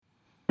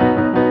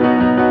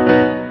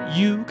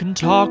can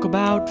talk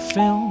about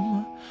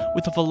film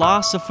with a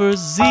philosopher's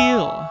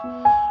zeal,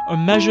 or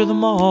measure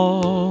them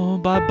all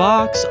by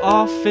box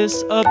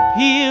office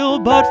appeal.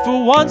 But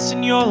for once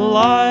in your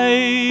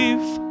life,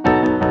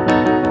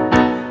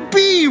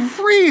 be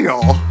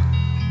real!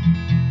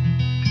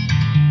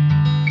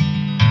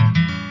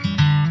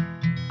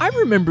 I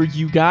remember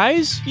you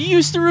guys. You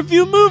used to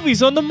review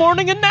movies on the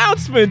morning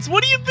announcements.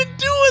 What have you been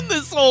doing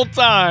this whole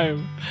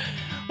time?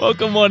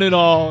 Welcome one and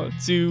all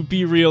to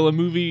Be Real, a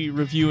movie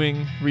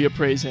reviewing,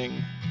 reappraising,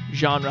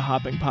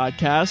 genre-hopping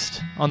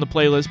podcast on the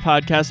Playlist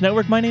Podcast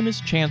Network. My name is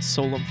Chance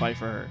Solem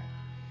Pfeiffer.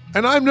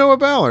 And I'm Noah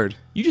Ballard.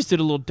 You just did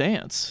a little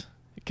dance.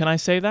 Can I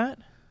say that?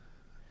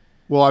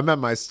 Well, I'm at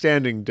my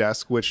standing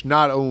desk, which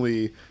not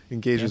only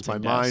engages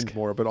Dancing my desk. mind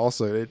more, but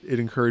also it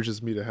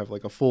encourages me to have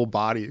like a full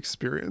body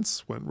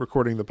experience when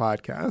recording the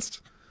podcast.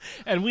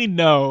 And we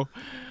know,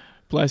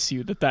 bless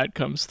you, that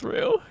comes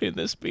through in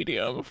this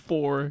medium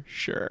for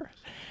sure.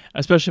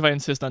 Especially if I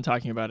insist on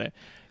talking about it.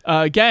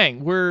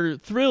 Gang, we're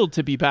thrilled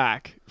to be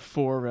back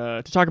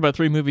to talk about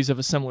three movies of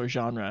a similar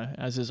genre,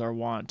 as is our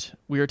wont.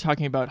 We are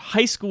talking about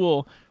high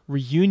school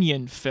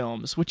reunion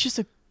films, which is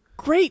a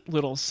great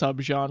little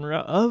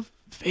subgenre of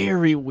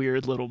very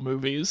weird little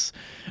movies.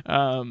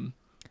 Our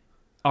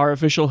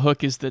official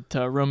hook is that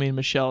Romy and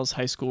Michele's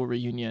high school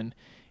reunion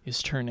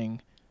is turning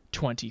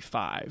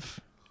 25.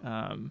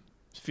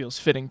 Feels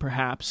fitting,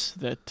 perhaps,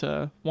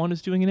 that one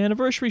is doing an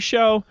anniversary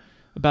show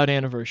about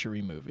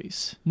anniversary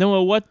movies.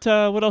 Noah, what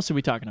else are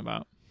we talking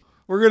about?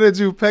 We're going to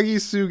do Peggy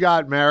Sue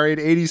Got Married,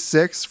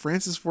 86,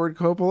 Francis Ford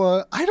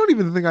Coppola. I don't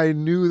even think I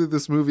knew that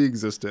this movie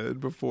existed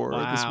before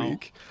this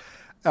week.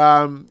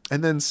 And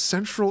then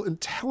Central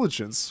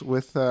Intelligence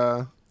with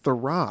The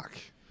Rock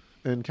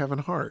and Kevin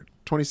Hart,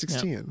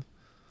 2016. Yep,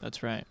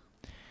 that's right.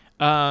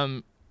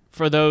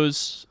 For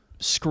those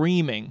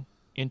screaming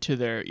into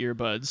their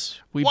earbuds,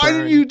 why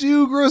didn't you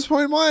do Grosse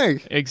Point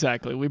Blank?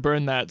 Exactly. We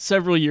burned that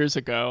several years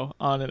ago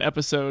on an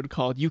episode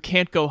called You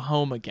Can't Go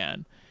Home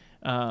Again.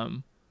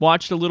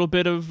 Watched a little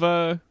bit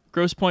of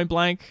Grosse Point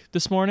Blank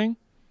this morning.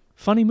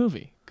 Funny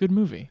movie. Good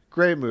movie.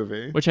 Great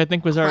movie. Which I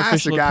think was our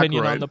official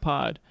opinion on the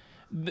pod.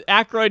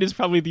 Aykroyd is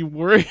probably the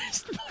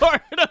worst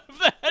part of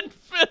that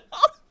film.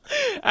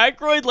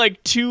 Aykroyd,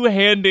 like,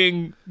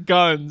 two-handing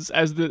guns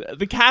as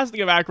the casting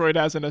of Aykroyd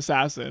as an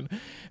assassin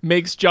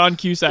makes John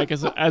Cusack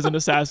as an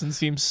assassin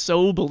seem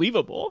so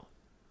believable.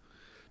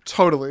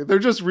 Totally. They're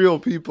just real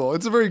people.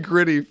 It's a very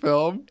gritty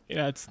film.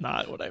 Yeah, that's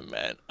not what I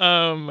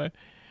meant.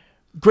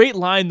 Great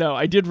line, though.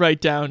 I did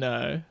write down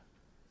a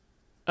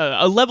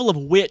level of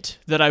wit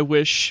that I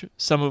wish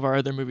some of our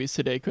other movies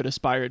today could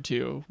aspire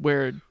to,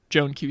 where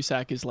Joan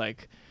Cusack is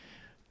like,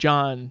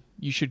 John,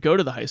 you should go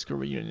to the high school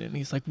reunion. And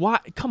he's like, why?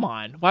 Come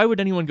on. Why would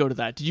anyone go to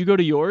that? Did you go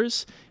to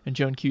yours? And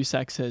Joan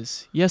Cusack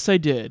says, yes, I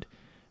did.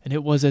 And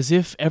it was as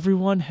if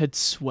everyone had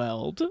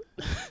swelled,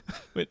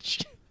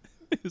 which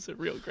is a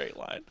real great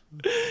line.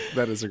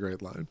 That is a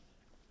great line.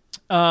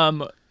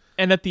 And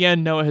at the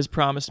end, Noah has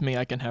promised me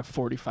I can have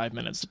 45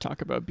 minutes to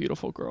talk about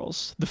Beautiful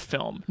Girls, the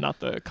film, not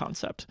the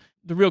concept.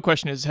 The real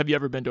question is, have you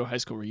ever been to a high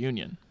school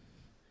reunion?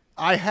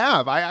 I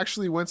have. I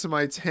actually went to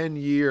my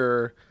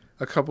 10-year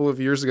a couple of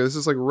years ago. This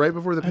is like right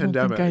before the pandemic.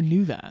 I don't think I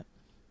knew that.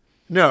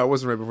 No, it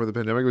wasn't right before the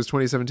pandemic. It was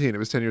 2017. It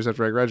was 10 years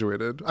after I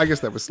graduated. I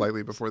guess that was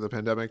slightly before the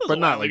pandemic, but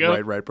not like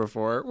right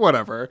before.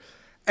 Whatever.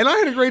 And I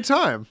had a great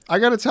time. I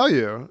got to tell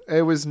you,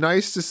 it was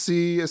nice to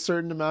see a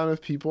certain amount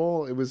of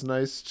people. It was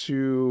nice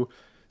to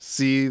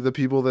see the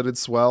people that had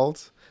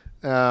swelled.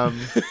 I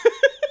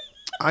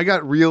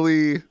got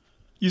really...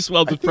 You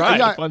swelled with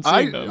pride upon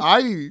seeing those.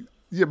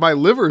 My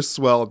liver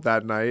swelled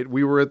that night.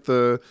 We were at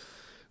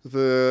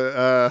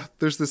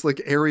there's this like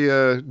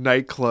area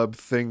nightclub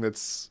thing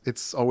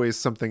it's always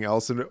something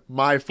else. And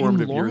my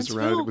formative years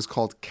around it was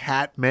called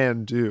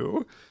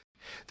Kathmandu.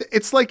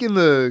 It's like in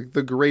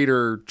the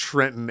greater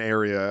Trenton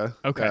area,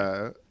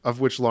 of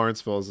which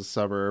Lawrenceville is a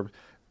suburb.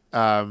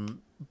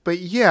 But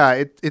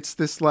yeah, it's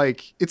this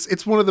like,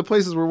 it's one of the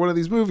places where one of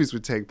these movies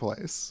would take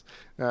place.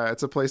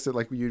 It's a place that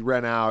like you'd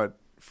rent out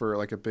for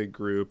like a big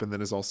group and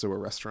then is also a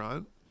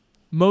restaurant.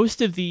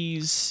 Most of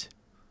these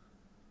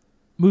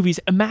movies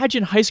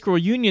imagine high school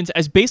reunions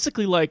as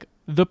basically like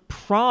the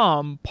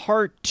prom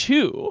part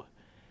 2.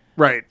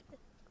 Right.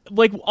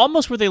 Like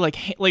almost where they like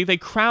they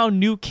crown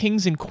new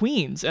kings and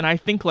queens. And I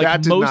think like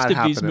that most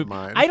of these movies,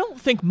 I don't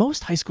think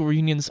most high school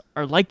reunions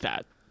are like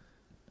that.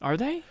 Are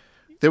they?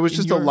 There was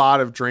just a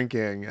lot of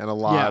drinking and a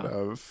lot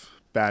of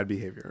bad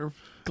behavior.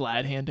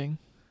 Glad handing.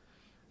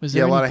 Was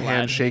there a lot of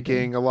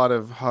handshaking, a lot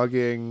of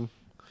hugging.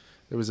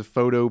 There was a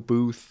photo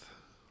booth.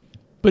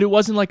 But it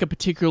wasn't like a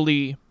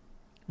particularly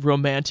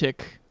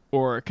romantic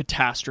or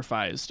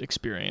catastrophized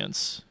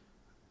experience,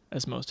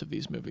 as most of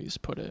these movies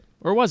put it.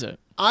 Or was it?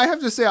 I have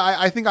to say,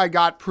 I think I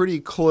got pretty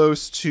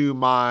close to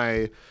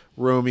my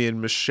Romy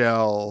and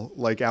Michele,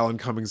 like Alan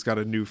Cummings got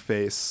a new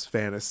face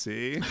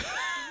fantasy.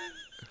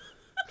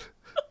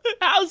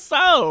 How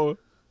so?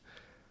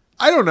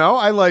 I don't know.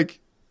 I like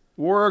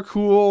wore a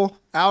cool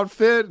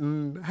outfit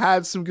and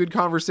had some good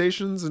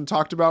conversations and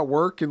talked about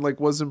work and like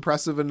was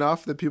impressive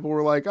enough that people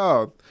were like,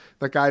 oh,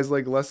 that guy's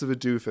like less of a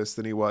doofus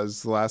than he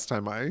was the last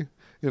time I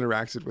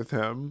interacted with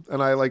him.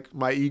 And I like,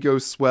 my ego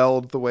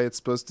swelled the way it's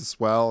supposed to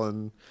swell,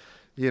 and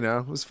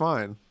it was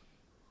fine.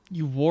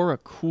 You wore a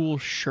cool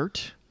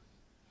shirt?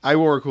 I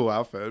wore a cool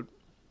outfit.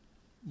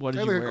 What did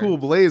I had you like wear? a cool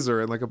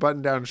blazer and like a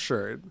button-down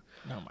shirt.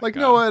 Oh my like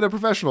God. no, at a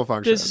professional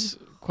function.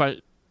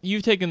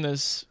 You've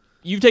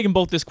taken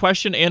both this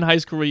question and high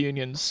school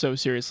reunions so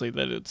seriously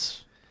that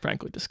it's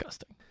frankly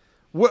disgusting.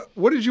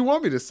 What did you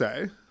want me to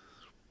say?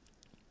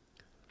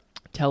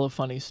 Tell a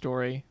funny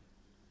story.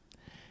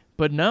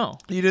 But no.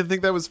 You didn't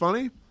think that was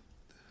funny?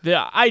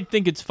 I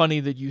think it's funny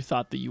that you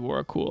thought that you wore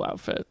a cool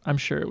outfit. I'm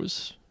sure it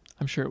was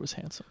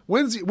handsome.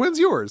 When's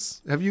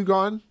yours? Have you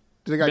gone?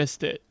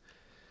 Missed it.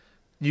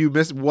 You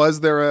missed. Was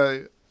there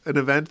an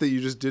event that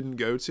you just didn't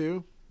go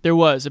to? There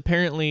was.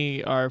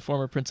 Apparently, our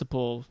former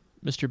principal,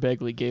 Mr.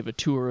 Begley, gave a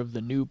tour of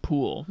the new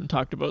pool and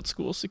talked about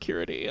school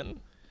security,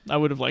 and I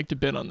would have liked to have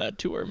been on that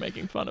tour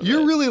making fun of it.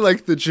 You're really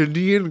like the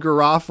Janine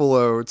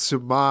Garofalo to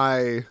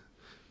my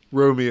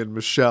Romy and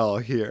Michele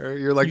here.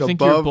 You're like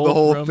above the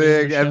whole Romy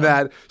thing, and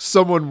that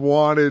someone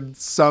wanted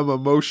some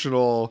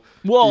emotional,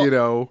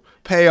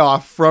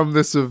 payoff from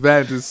this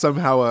event is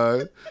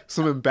somehow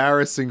some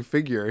embarrassing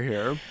figure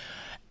here.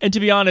 And to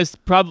be honest,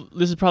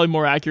 this is probably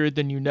more accurate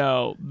than you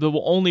know. The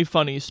only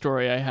funny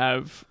story I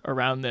have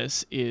around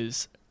this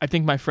is I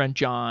think my friend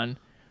John,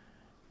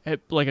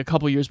 like a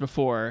couple years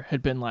before,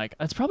 had been like,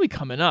 "That's probably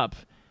coming up,"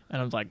 and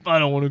I was like, "I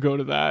don't want to go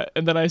to that."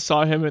 And then I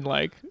saw him in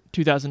like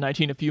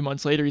 2019, a few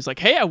months later. He's like,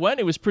 "Hey, I went.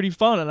 It was pretty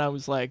fun." And I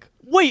was like,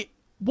 "Wait,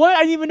 what?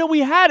 I didn't even know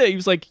we had it." He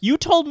was like, "You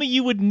told me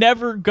you would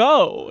never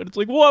go." And it's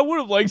like, "Well, I would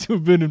have liked to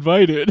have been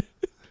invited."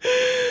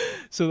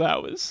 So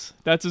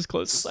that's as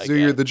close as I get. So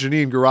you're the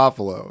Janine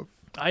Garofalo.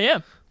 I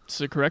am. It's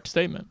a correct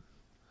statement.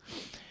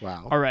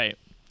 Wow. All right.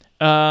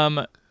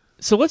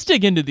 So let's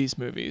dig into these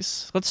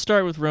movies. Let's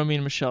start with Romy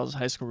and Michele's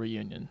high school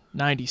reunion,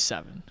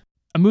 97.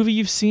 A movie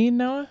you've seen,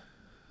 Noah?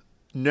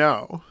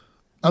 No.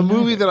 A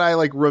movie that I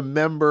like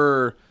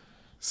remember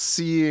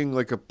seeing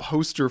like a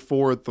poster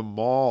for at the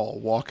mall,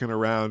 walking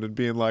around and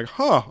being like,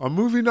 a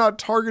movie not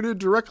targeted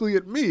directly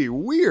at me.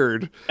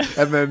 Weird.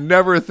 And then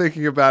never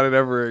thinking about it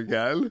ever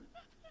again.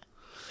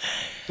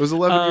 I was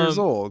 11 years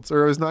old,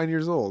 or I was 9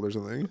 years old or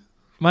something.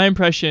 My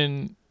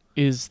impression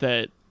is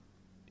that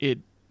it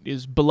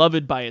is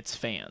beloved by its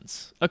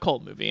fans. A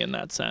cult movie in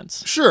that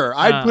sense. Sure.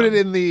 I'd put it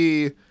in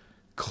the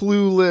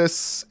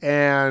Clueless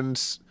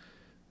and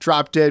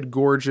Drop Dead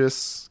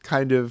Gorgeous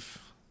kind of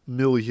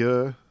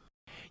milieu.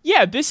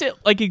 Yeah, this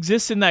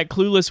exists in that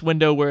Clueless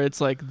window where it's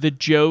like the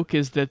joke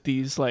is that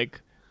these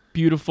like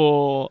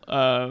beautiful,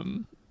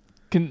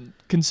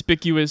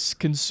 conspicuous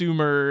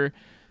consumer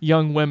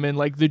young women,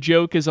 like the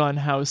joke is on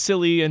how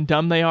silly and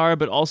dumb they are,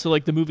 but also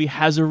like the movie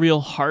has a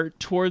real heart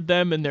toward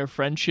them and their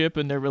friendship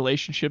and their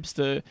relationships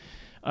to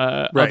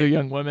other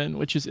young women,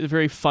 which is a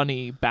very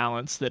funny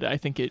balance that I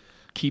think it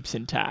keeps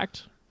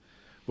intact.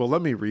 Well,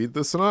 let me read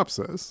the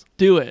synopsis.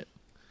 Do it.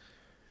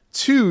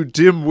 Two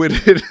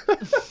dim-witted...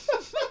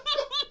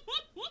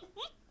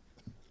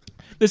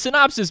 The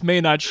synopsis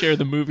may not share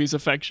the movie's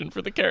affection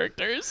for the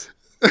characters.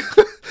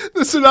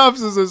 The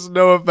synopsis has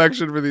no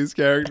affection for these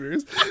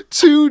characters.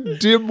 Two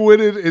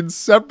dim-witted,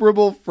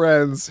 inseparable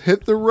friends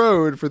hit the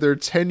road for their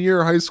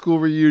 10-year high school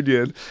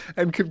reunion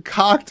and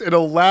concoct an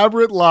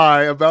elaborate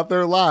lie about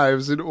their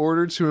lives in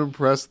order to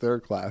impress their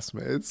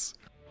classmates.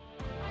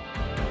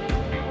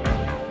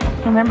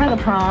 Remember the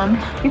prom?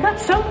 You got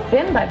so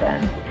thin by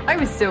then. I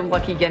was so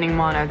lucky getting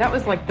mono. That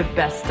was like the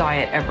best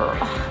diet ever.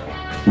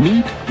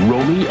 Meet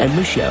Romy and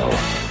Michele.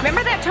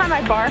 Remember that time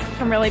I barfed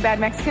from really bad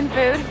Mexican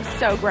food?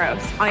 So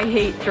gross. I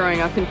hate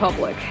throwing up in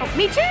public. Oh,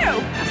 me too.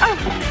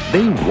 Oh.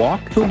 They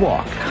walk the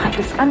walk. God,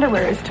 this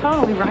underwear is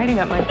totally riding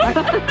up my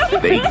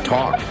butt. They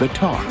talk the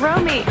talk.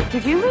 Romy,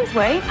 did you lose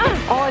weight?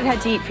 All I've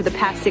had to eat for the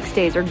past 6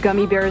 days are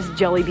gummy bears,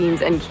 jelly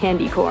beans, and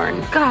candy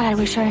corn. God, I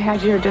wish I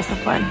had your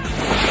discipline.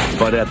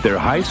 But at their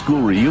high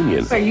school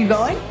reunion, Are you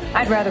going?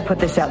 I'd rather put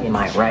this out in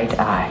my right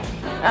eye.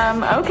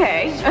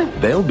 Okay.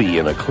 they'll be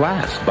in a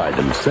class by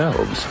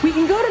themselves. We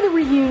can go to the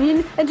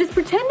reunion and just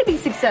pretend to be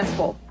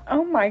successful.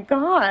 Oh my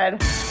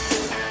God.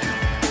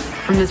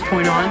 From this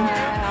point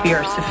on, we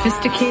are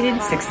sophisticated,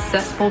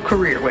 successful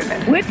career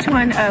women. Which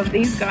one of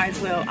these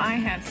guys will I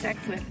have sex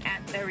with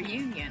at the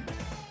reunion?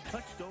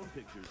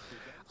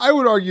 I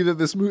would argue that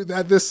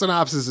this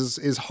synopsis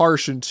is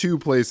harsh in two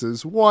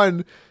places.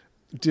 One,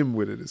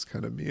 dim-witted is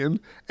kind of mean.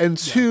 And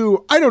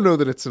two, I don't know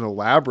that it's an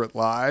elaborate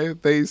lie.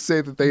 They say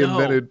that they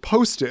invented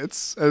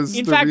Post-its as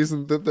the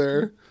reason that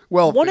they're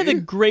wealthy. One of the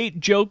great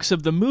jokes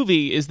of the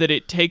movie is that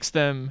it takes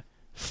them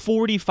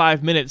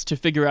 45 minutes to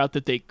figure out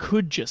that they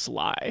could just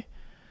lie.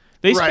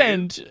 They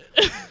spend...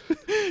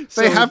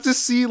 They have to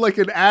see like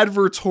an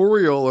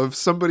advertorial of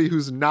somebody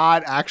who's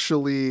not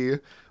actually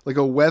like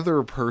a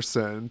weather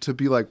person to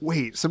be like,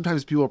 wait,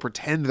 sometimes people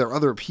pretend they're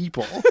other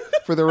people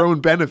for their own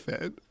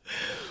benefit.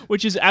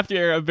 Which is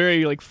after a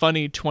very like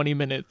funny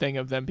 20-minute thing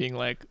of them being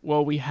like,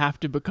 well, we have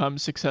to become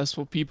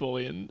successful people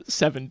in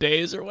 7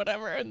 days or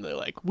whatever. And they're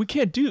like, we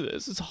can't do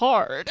this. It's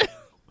hard.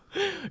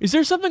 Is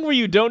there something where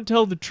you don't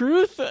tell the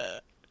truth?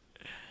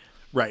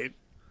 Right.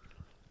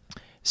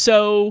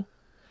 So,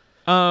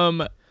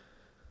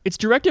 it's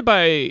directed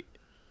by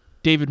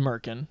David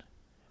Merkin,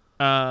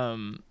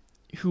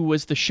 who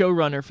was the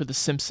showrunner for The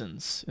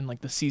Simpsons in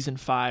like the season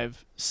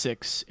 5,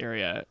 6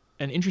 area.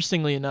 And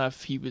interestingly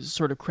enough, he was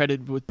sort of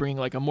credited with bringing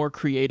like a more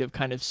creative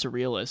kind of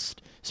surrealist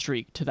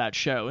streak to that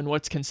show and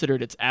what's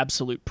considered its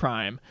absolute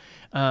prime.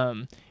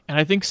 And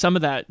I think some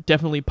of that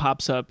definitely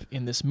pops up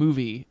in this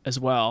movie as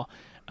well.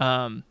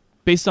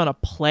 Based on a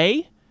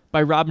play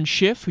by Robin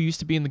Schiff, who used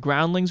to be in The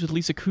Groundlings with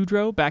Lisa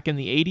Kudrow back in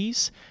the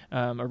 80s,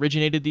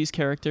 originated these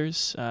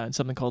characters in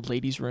something called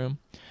Ladies' Room.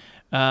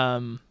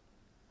 And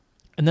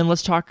then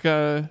let's talk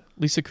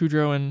Lisa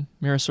Kudrow and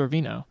Mira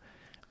Sorvino.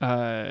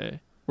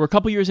 We're a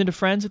couple years into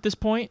Friends at this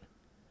point,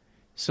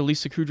 so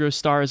Lisa Kudrow's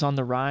star is on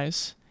the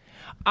rise.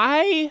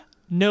 I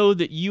know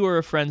that you are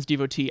a Friends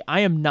devotee. I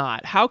am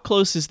not. How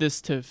close is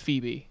this to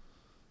Phoebe?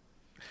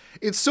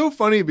 It's so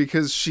funny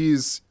because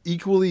she's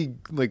equally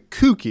like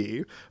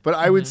kooky, but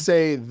I would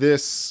say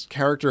this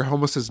character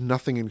almost has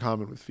nothing in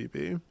common with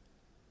Phoebe.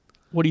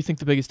 What do you think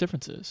the biggest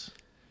difference is?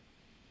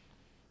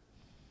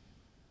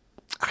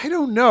 I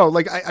don't know.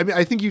 Like, I mean,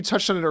 I think you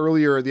touched on it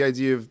earlier, the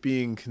idea of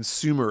being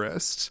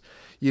consumerist.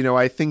 You know,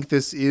 I think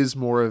this is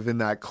more of in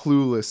that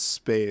clueless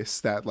space,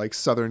 that like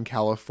Southern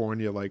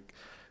California, like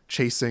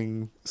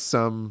chasing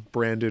some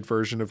branded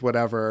version of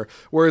whatever.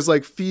 Whereas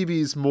like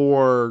Phoebe's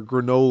more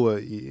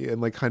granola-y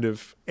and like kind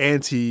of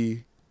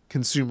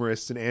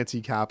anti-consumerist and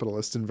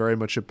anti-capitalist and very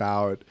much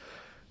about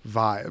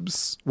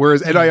vibes.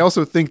 Whereas, and I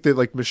also think that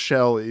like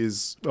Michele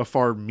is a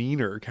far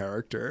meaner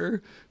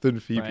character than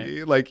Phoebe,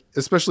 right. Like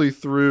especially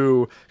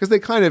through, because they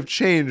kind of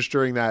change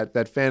during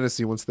that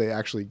fantasy once they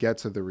actually get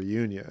to the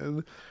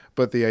reunion.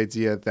 But the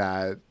idea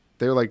that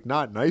they're like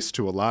not nice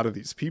to a lot of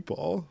these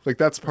people, like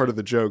that's part of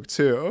the joke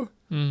too.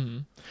 Mm-hmm.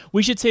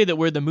 We should say that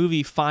where the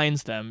movie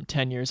finds them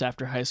 10 years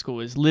after high school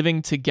is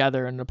living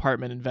together in an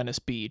apartment in Venice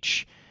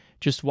Beach,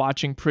 just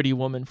watching Pretty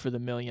Woman for the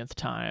millionth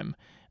time.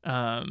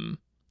 And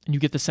you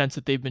get the sense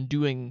that they've been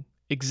doing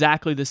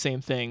exactly the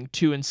same thing,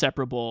 two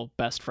inseparable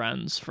best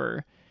friends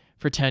for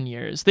 10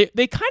 years. They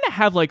kind of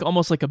have like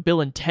almost like a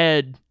Bill and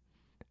Ted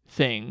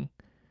thing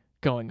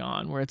going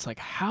on where it's like,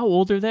 how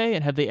old are they?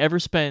 And have they ever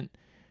spent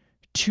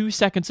 2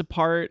 seconds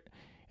apart?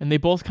 And they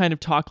both kind of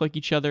talk like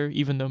each other,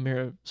 even though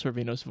Mira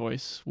Sorvino's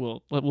voice,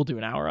 we'll do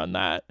an hour on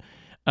that.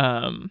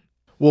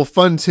 Well,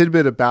 fun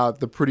tidbit about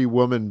the Pretty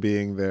Woman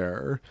being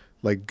their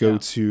like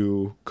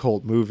go-to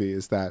cult movie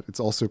is that it's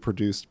also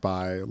produced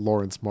by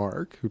Lawrence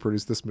Mark, who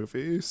produced this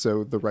movie.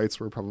 So the rights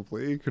were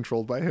probably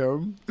controlled by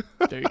him.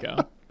 There you go.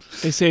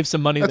 They saved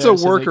some money. That's there a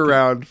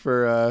workaround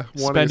for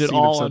wanting a scene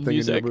of something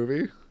in your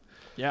movie.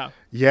 Yeah.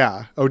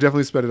 Yeah. Oh,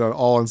 definitely spent it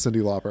all on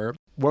Cyndi Lauper.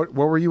 What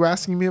were you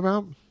asking me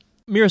about?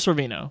 Mira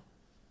Sorvino.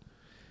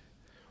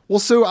 Well,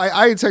 so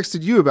I had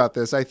texted you about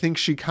this. I think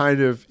she kind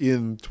of,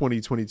 in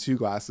 2022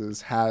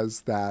 glasses,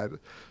 has that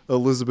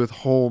Elizabeth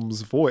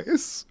Holmes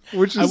voice,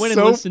 which is so funny. I went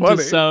and listened to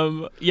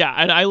some,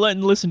 and I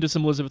listened to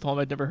some Elizabeth Holmes.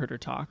 I'd never heard her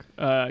talk.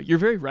 You're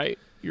very right.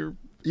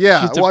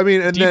 Well, I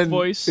mean, and then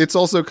voice. It's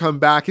also come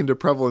back into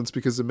prevalence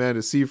because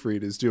Amanda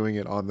Seyfried is doing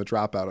it on The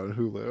Dropout on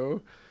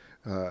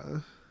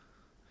Hulu.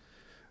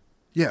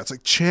 It's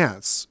like,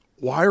 Chance,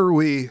 why are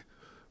we...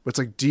 But it's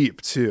like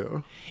deep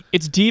too.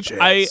 It's deep.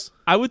 Chance.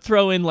 I would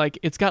throw in like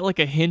it's got like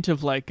a hint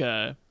of like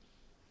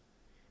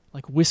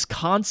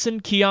Wisconsin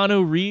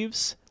Keanu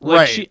Reeves.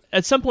 Like right.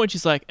 At some point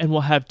she's like, and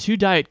we'll have 2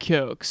 Diet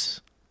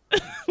Cokes.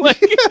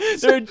 Like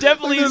there are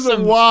definitely there's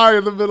some a Y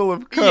in the middle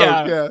of Coke.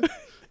 Yeah.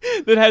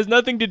 That has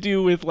nothing to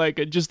do with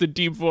like just a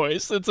deep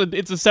voice. It's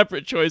a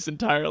separate choice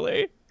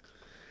entirely.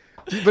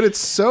 But it's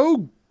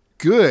so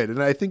good,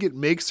 and I think it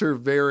makes her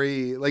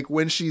very like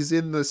when she's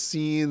in the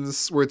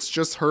scenes where it's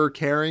just her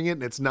carrying it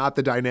and it's not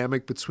the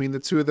dynamic between the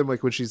two of them,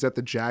 like when she's at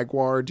the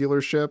Jaguar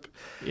dealership.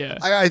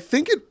 I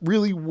think it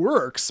really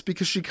works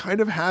because she kind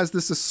of has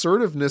this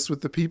assertiveness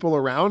with the people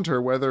around her,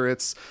 whether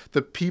it's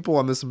the people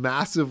on this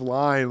massive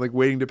line like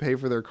waiting to pay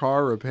for their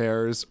car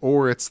repairs,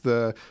 or it's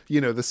the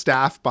the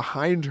staff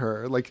behind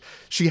her. Like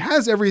she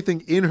has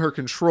everything in her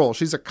control.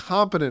 She's a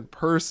competent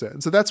person.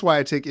 So that's why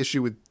I take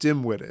issue with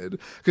dim-witted,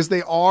 because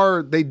they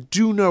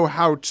do know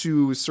how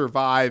to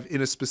survive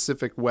in a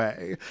specific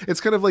way.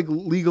 It's kind of like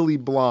Legally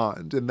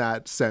Blonde in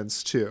that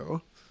sense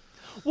too.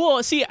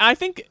 Well, see, I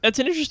think that's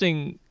an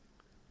interesting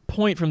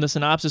point from the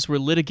synopsis we're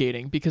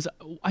litigating, because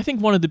I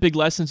think one of the big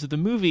lessons of the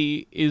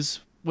movie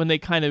is when they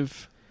kind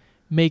of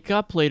make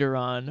up later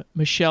on,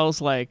 Michelle's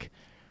like,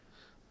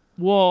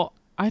 well,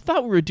 I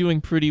thought we were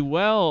doing pretty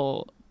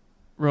well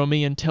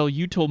Romy, until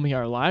you told me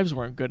our lives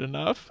weren't good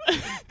enough.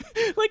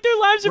 Like, their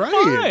lives are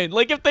Right. fine.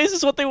 Like, if this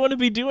is what they want to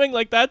be doing,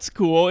 like, that's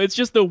cool. It's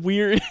just the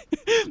weird,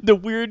 the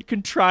weird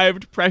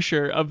contrived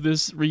pressure of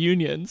this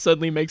reunion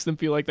suddenly makes them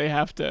feel like they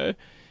have to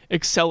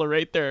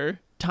accelerate their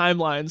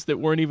timelines that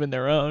weren't even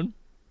their own.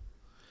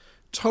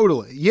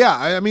 Totally. Yeah.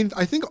 I mean,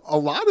 I think a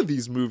lot of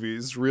these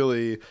movies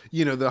really,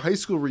 the high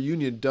school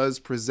reunion does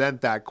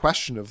present that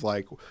question of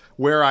like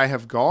where I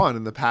have gone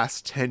in the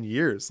past 10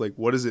 years. Like,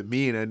 what does it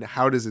mean? And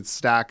how does it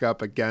stack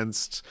up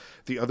against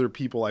the other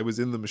people I was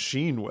in the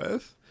machine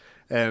with?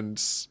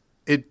 And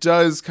it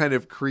does kind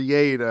of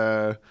create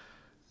a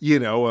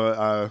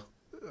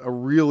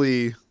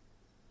really,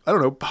 I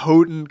don't know,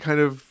 potent kind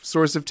of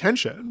source of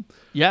tension.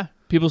 Yeah.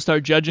 People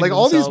start judging like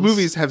themselves. all these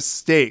movies have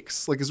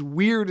stakes, like as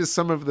weird as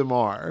some of them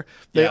are,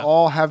 they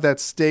all have that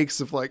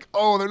stakes of like,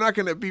 oh, they're not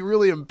going to be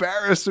really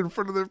embarrassed in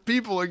front of their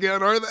people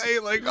again, are they?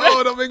 Like,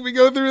 oh, don't make me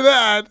go through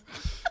that.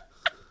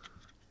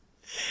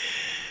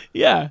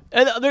 Yeah.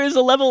 And there's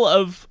a level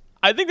of,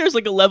 I think there's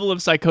like a level of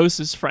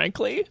psychosis,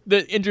 frankly,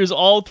 that enters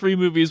all three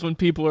movies when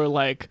people are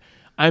like,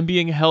 I'm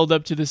being held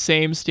up to the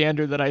same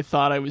standard that I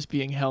thought I was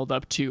being held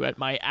up to at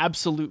my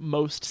absolute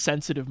most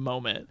sensitive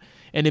moment.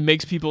 And it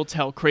makes people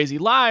tell crazy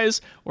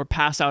lies or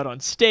pass out on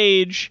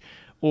stage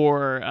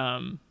or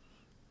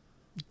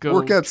go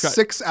work out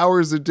 6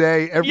 hours a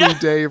day every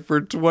day for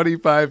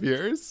 25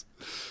 years.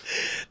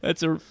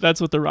 That's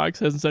what The Rock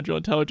says in Central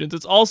Intelligence.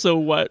 It's also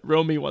what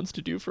Romy wants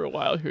to do for a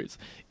while here. It's,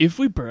 if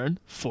we burn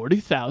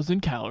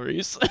 40,000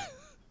 calories.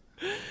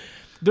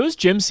 Those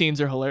gym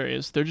scenes are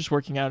hilarious. They're just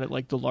working out at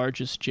like the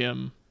largest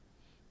gym,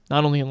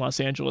 not only in Los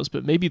Angeles,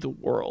 but maybe the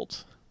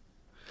world.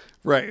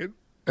 Right.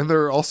 And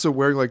they're also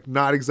wearing like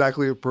not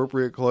exactly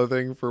appropriate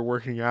clothing for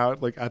working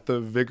out, like at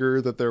the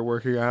vigor that they're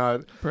working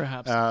out.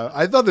 Perhaps.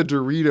 I thought the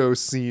Dorito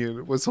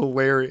scene was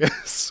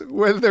hilarious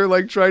when they're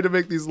like trying to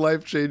make these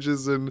life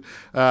changes, and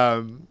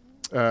Mira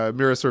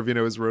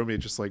Sorvino as Romy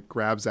just like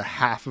grabs a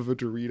half of a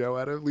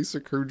Dorito out of Lisa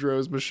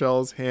Kudrow's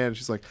Michelle's hand.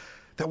 She's like,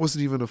 that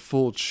wasn't even a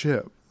full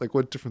chip. Like,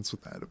 what difference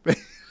would that have made?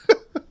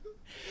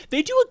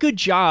 They do a good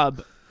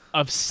job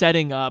of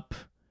setting up.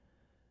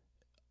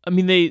 I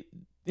mean,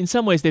 in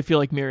some ways, they feel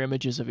like mirror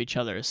images of each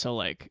other. So,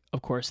 like,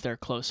 of course, they're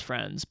close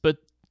friends. But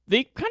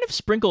they kind of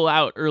sprinkle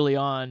out early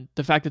on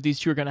the fact that these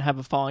two are going to have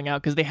a falling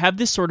out because they have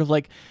this sort of,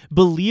 like,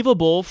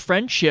 believable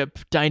friendship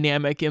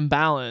dynamic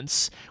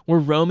imbalance where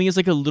Romy is,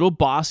 like, a little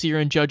bossier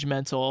and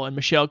judgmental, and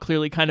Michele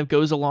clearly kind of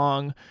goes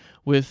along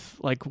with,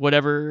 like,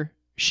 whatever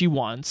she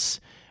wants.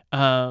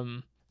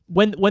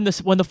 When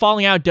the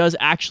falling out does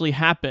actually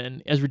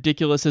happen, as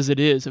ridiculous as it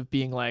is of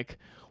being like,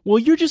 well,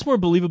 you're just more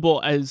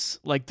believable as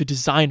like the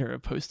designer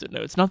of Post-it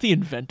notes, not the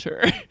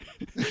inventor.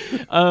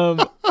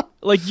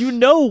 Like,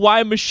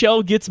 why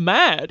Michele gets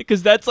mad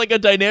because that's like a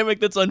dynamic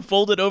that's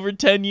unfolded over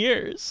 10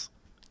 years.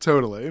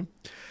 Totally.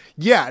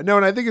 Yeah, no,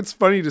 and I think it's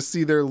funny to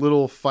see their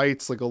little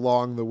fights like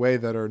along the way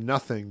that are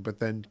nothing, but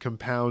then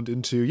compound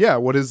into,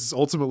 what is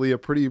ultimately a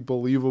pretty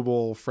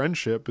believable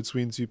friendship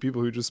between two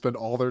people who just spend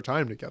all their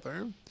time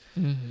together.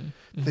 Mm-hmm.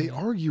 Mm-hmm. They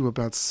argue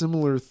about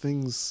similar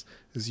things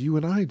as you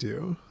and I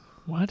do.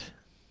 What?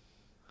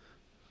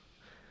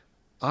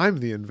 I'm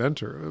the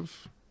inventor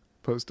of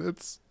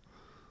Post-its.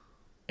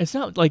 It's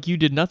not like you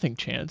did nothing,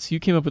 Chance. You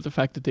came up with the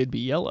fact that they'd be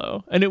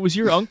yellow, and it was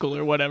your uncle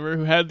or whatever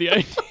who had the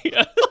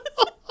idea.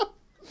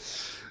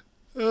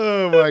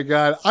 Oh my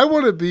God. I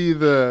want to be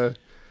the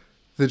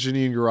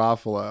Janine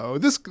Garofalo.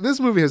 This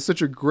movie has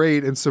such a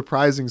great and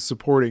surprising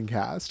supporting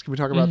cast. Can we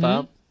talk about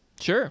that?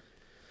 Sure.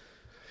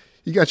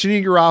 You got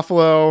Janine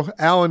Garofalo,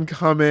 Alan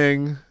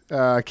Cumming,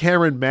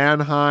 Cameron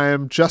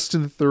Manheim,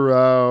 Justin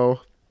Theroux.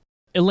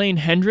 Elaine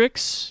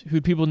Hendricks,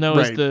 who people know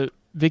as the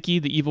Vicky,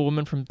 the evil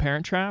woman from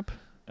Parent Trap.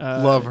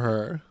 Love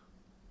her.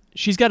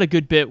 She's got a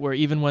good bit where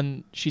even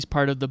when she's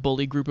part of the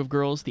bully group of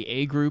girls, the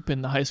A group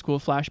in the high school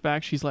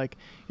flashback, she's like,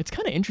 it's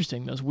kind of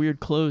interesting, those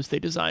weird clothes they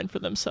designed for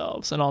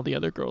themselves. And all the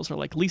other girls are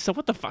like, Lisa,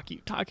 what the fuck are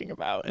you talking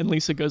about? And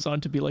Lisa goes on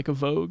to be like a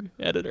Vogue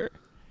editor.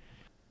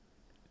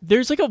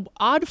 There's like a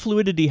odd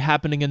fluidity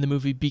happening in the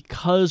movie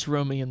because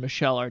Romy and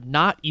Michele are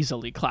not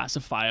easily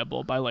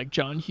classifiable by like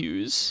John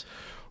Hughes.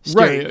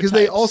 Right, because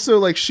they also,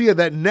 like, she had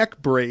that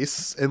neck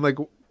brace, and, like,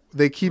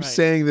 they keep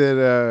saying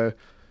that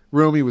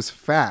Romy was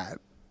fat,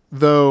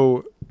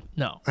 though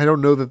no, I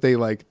don't know that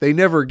they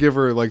never give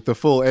her, like, the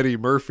full Eddie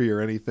Murphy or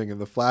anything in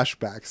the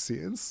flashback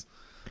scenes.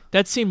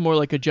 That seemed more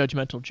like a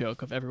judgmental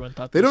joke of everyone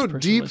thought they this don't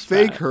person deep was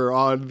fake fat. Her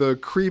on the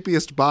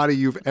creepiest body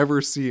you've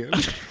ever seen.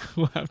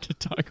 We'll have to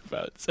talk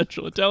about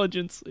Central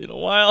Intelligence in a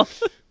while.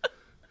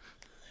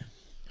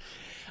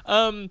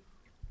 I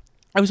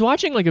was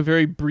watching, like, a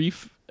very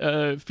brief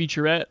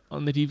featurette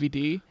on the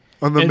DVD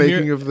on the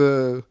making of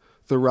the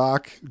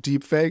Rock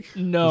deepfake.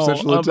 No,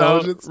 Central about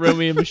Intelligence.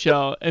 Romy and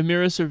Michele. And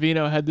Mira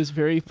Sorvino had this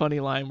very funny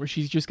line where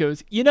she just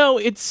goes,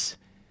 it's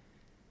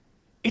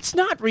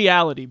not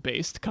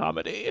reality-based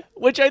comedy,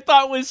 which I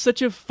thought was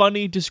such a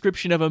funny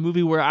description of a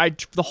movie where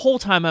the whole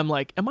time I'm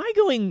like, am I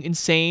going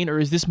insane or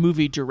is this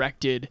movie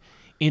directed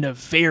in a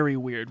very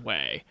weird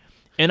way?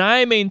 And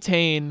I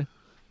maintain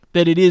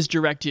that it is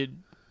directed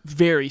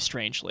very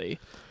strangely.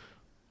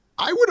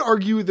 I would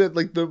argue that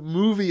like the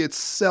movie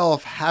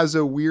itself has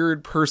a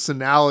weird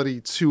personality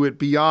to it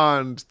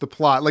beyond the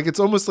plot. Like it's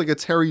almost like a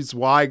Terry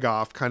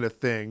Zwigoff kind of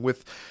thing,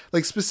 with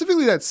like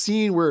specifically that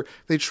scene where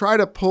they try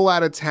to pull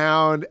out of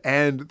town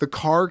and the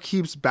car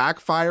keeps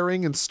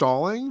backfiring and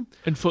stalling.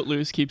 And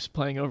Footloose keeps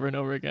playing over and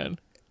over again.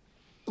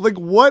 Like,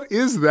 what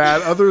is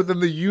that other than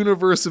the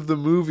universe of the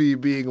movie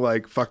being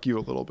like, fuck you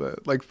a little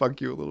bit, like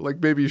fuck you a little, like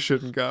maybe you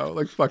shouldn't go,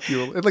 like fuck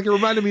you. Like it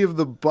reminded me of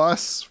the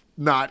bus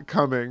not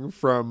coming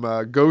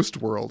from Ghost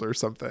World or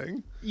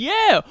something.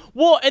 Yeah.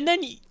 Well, and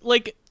then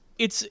like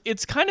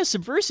it's kind of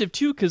subversive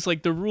too, because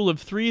like the rule of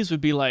threes would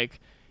be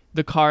like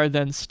the car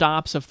then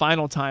stops a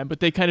final time,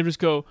 but they kind of just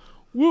go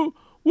woo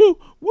woo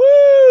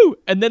woo,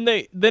 and then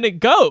it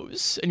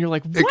goes, and you're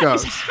like, what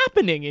is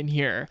happening in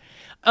here?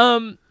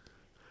 But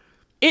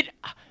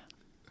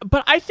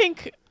I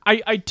think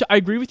I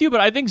agree with you,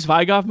 but I think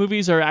Zwigoff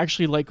movies are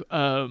actually like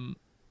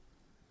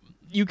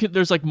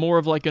there's like more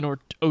of like an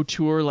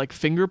auteur like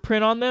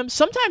fingerprint on them.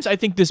 Sometimes I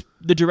think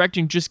the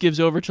directing just gives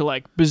over to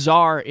like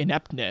bizarre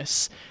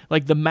ineptness,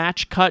 like the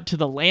match cut to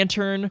the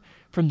lantern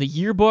from the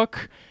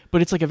yearbook,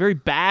 but it's like a very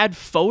bad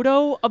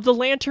photo of the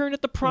lantern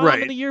at the prom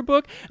in the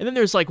yearbook. And then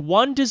there's like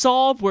one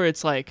dissolve where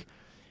it's like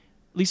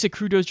Lisa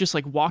Kudrow's just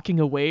like walking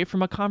away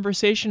from a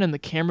conversation and the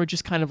camera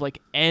just kind of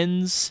like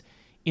ends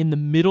in the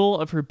middle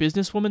of her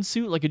businesswoman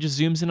suit, like it just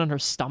zooms in on her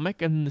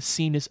stomach and the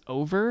scene is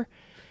over.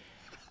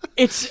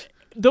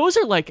 Those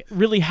are like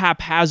really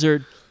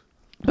haphazard,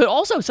 but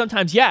also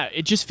sometimes,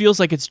 it just feels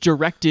like it's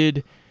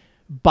directed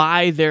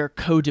by their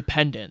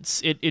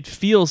codependents. It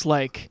feels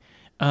like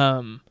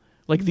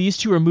these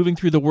two are moving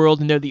through the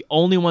world and they're the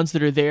only ones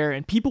that are there,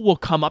 and people will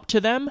come up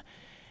to them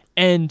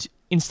and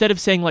instead of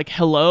saying like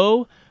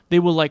hello, they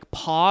will like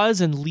pause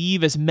and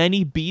leave as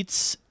many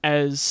beats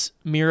as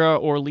Mira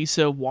or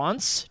Lisa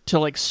wants to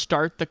like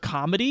start the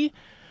comedy,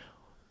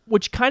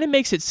 which kind of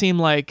makes it seem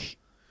like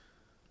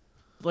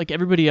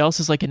everybody else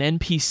is like an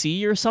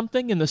NPC or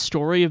something in the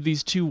story of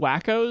these two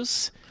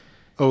wackos.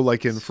 Oh,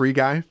 like in Free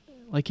Guy?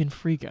 Like in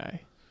Free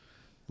Guy.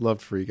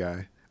 Loved Free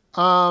Guy.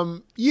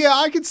 Yeah,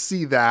 I could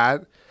see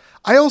that.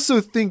 I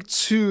also think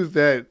too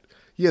that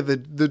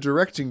the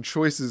directing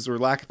choices or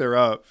lack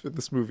thereof in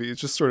this movie is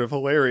just sort of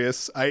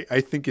hilarious.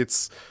 I think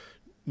it's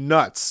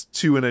nuts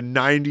to, in a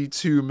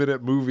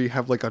 92-minute movie,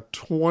 have like a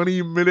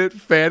 20-minute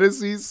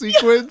fantasy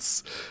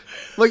sequence.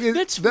 Like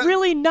that's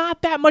really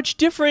not that much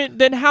different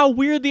than how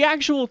weird the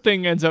actual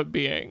thing ends up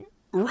being.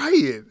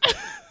 Right.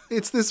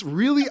 It's this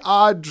really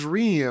odd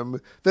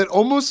dream that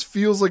almost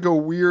feels like a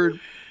weird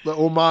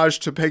homage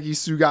to Peggy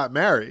Sue Got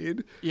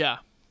Married. Yeah.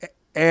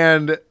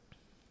 And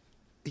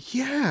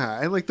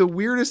like the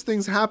weirdest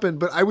things happen,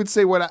 but I would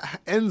say what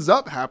ends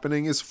up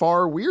happening is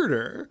far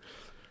weirder.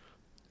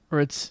 Or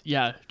it's,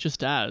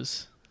 just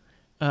as.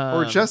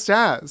 And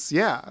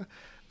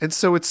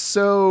so it's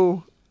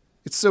so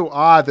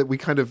odd that we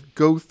kind of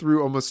go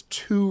through almost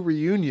two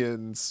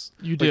reunions.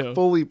 You do. Like,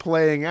 fully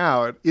playing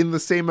out in the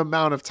same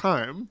amount of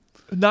time.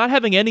 Not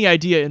having any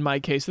idea in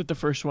my case that the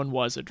first one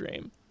was a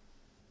dream.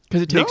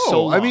 Because it takes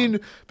so long. I mean,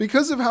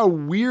 because of how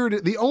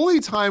weird. The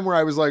only time where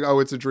I was like, oh,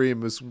 it's a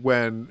dream is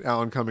when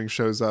Alan Cumming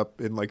shows up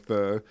in like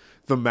the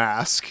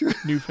mask.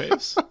 New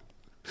face.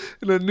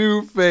 In a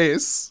new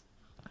face.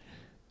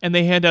 And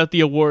they hand out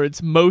the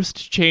awards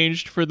most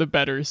changed for the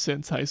better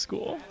since high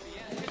school.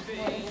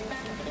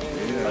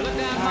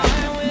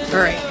 All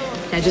right.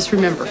 Now just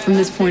remember, from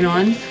this point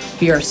on,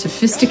 we are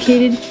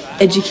sophisticated,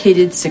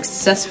 educated,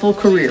 successful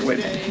career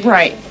women.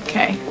 Right,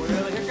 okay.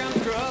 God,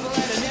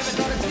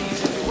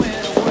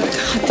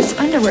 this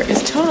underwear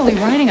is totally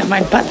riding on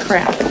my butt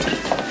crack.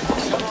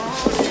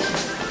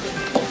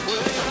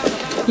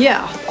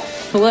 Yeah.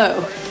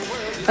 Hello.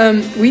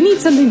 We need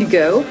something to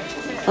go.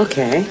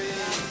 Okay.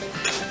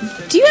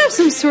 Do you have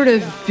some sort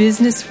of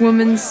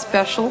businesswoman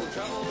special?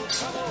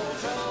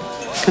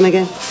 Come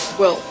again?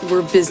 Well,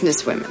 we're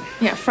businesswomen.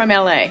 Yeah, from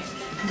LA.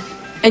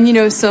 And you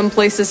know, some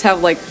places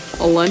have like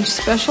a lunch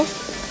special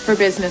for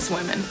business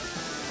women.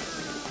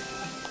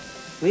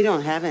 We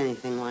don't have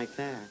anything like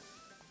that.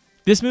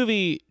 This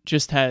movie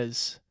just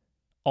has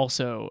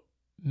also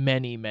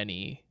many,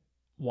 many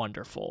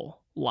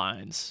wonderful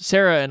lines.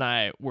 Sarah and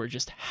I were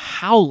just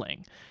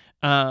howling.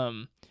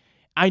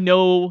 I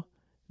know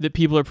that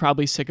people are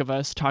probably sick of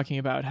us talking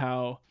about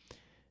how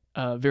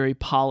very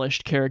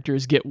polished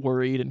characters get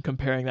worried and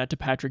comparing that to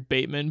Patrick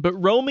Bateman. But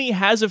Romy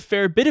has a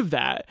fair bit of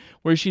that,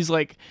 where she's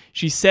like,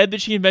 she said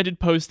that she invented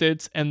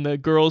Post-its and the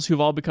girls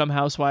who've all become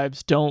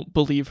housewives don't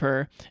believe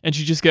her. And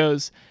she just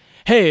goes,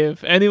 hey,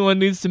 if anyone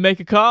needs to make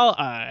a call,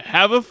 I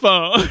have a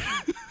phone.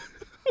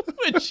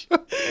 Which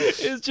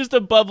is just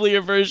a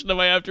bubblier version of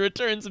I have to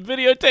return some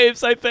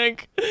videotapes, I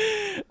think.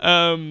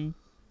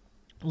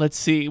 Let's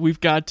see.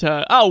 We've got,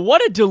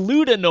 what a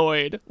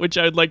deludinoid, which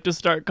I'd like to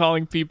start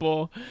calling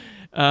people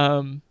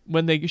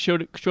when they show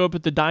up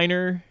at the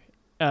diner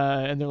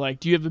and they're like,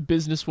 do you have a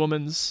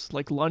businesswoman's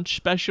like lunch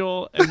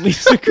special? And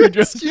Lisa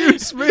Kudrow,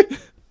 excuse me.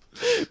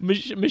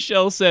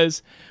 Michele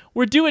says,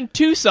 we're doing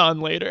Tucson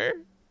later.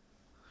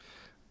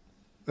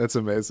 That's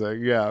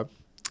amazing. Yeah.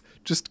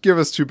 Just give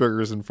us 2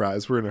 burgers and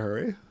fries. We're in a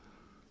hurry.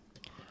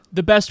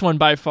 The best one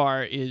by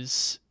far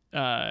is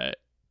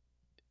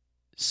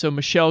so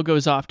Michele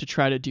goes off to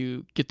try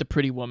to get the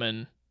Pretty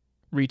Woman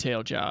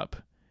retail job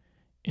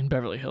in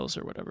Beverly Hills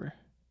or whatever.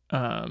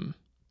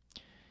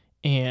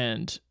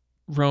 And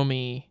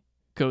Romy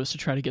goes to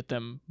try to get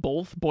them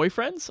both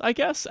boyfriends, I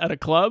guess, at a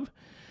club.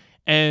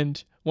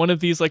 And one of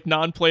these like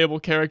non-playable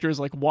characters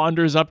like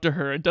wanders up to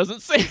her and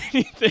doesn't say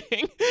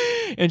anything.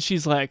 And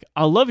she's like,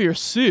 "I love your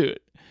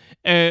suit."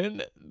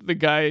 And the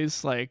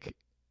guy's like,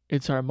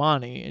 "It's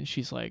Armani." And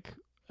she's like,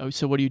 "Oh,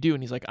 so what do you do?"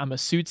 And he's like, "I'm a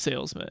suit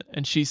salesman."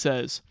 And she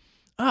says,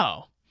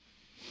 "Oh,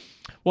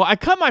 well, I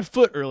cut my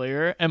foot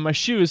earlier and my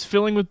shoe is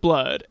filling with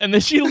blood." And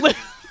then she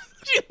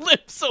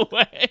limps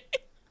away.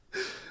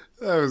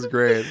 That was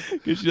great.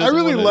 I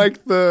really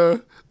liked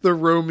the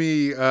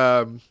Romy,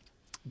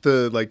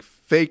 the like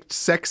faked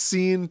sex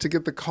scene to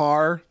get the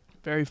car.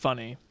 Very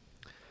funny.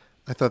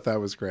 I thought that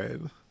was great.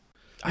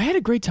 I had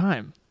a great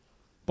time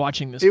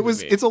watching this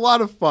movie. It's a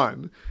lot of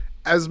fun.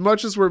 As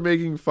much as we're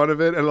making fun of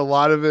it, and a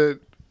lot of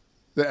it,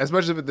 as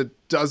much of it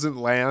that doesn't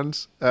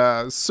land,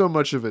 so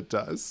much of it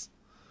does.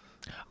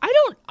 I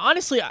don't,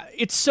 honestly,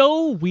 it's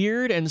so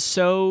weird and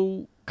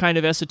so kind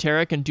of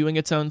esoteric and doing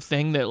its own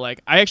thing that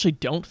like I actually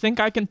don't think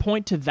I can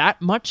point to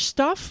that much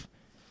stuff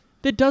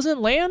that doesn't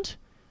land.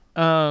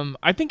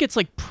 I think it's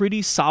like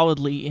pretty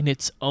solidly in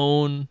its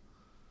own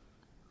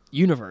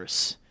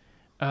universe.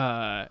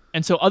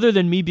 And so other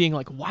than me being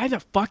like, why the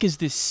fuck is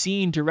this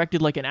scene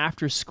directed like an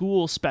after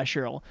school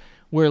special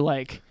where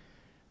like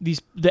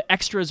the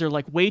extras are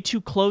like way too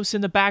close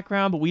in the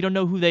background, but we don't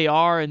know who they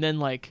are. And then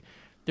like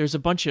there's a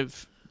bunch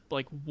of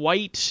like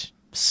white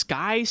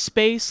sky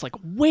space, like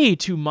way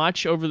too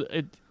much over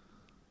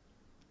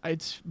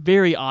it's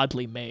very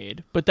oddly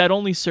made, but that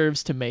only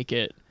serves to make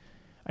it,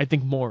 I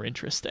think, more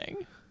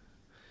interesting.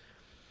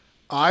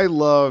 I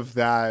love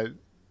that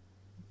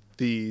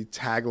the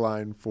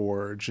tagline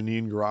for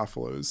Janeane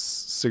Garofalo's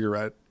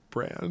cigarette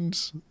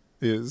brand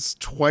is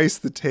twice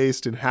the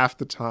taste in half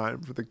the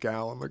time for the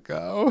gal on the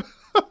go.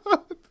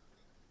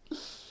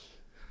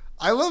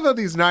 I love how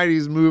these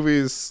 90s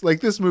movies,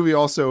 like this movie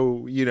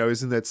also, you know,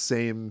 is in that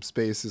same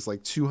space as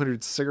like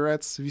 200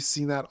 Cigarettes. Have you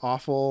seen that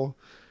awful?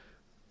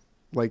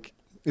 Like,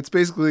 it's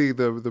basically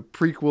the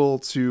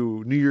prequel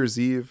to New Year's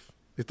Eve.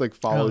 It like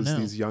follows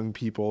these young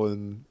people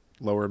in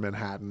Lower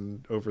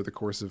Manhattan over the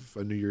course of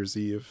a New Year's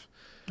Eve.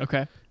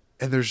 Okay.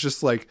 And there's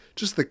just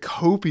the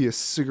copious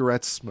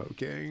cigarette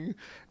smoking.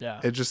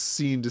 Yeah. And just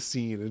scene to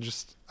scene. And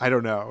just, I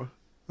don't know.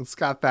 It's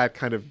got that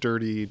kind of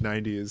dirty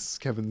 90s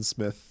Kevin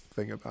Smith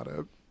thing about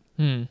it.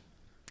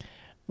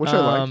 Which I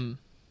like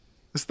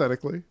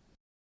aesthetically.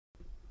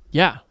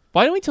 Yeah.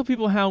 Why don't we tell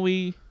people how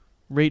we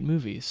rate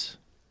movies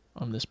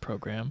on this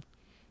program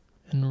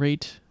and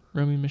rate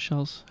Romy and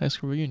Michele's high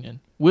school reunion?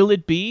 Will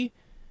it be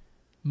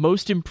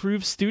most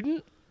improved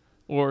student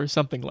or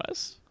something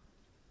less?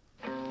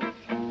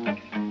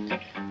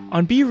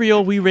 On Be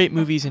Real, we rate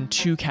movies in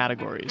 2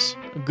 categories,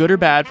 a good or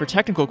bad for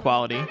technical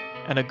quality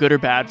and a good or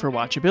bad for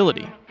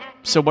watchability.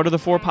 So what are the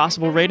 4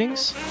 possible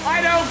ratings?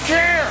 I don't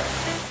care!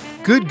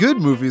 Good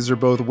movies are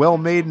both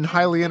well-made and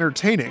highly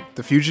entertaining.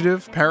 The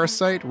Fugitive,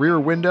 Parasite, Rear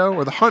Window,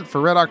 or The Hunt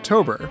for Red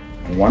October.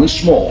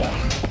 Once more,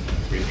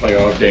 we play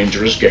our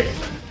dangerous game.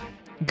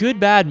 Good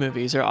bad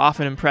movies are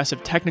often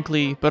impressive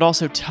technically, but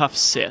also tough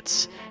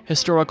sits.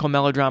 Historical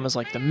melodramas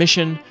like The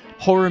Mission,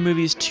 horror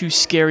movies too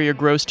scary or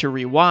gross to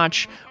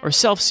rewatch, or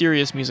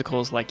self-serious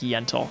musicals like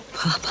Yentl.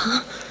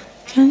 Papa,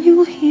 can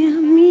you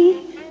hear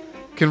me?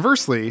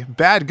 Conversely,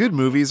 good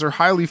movies are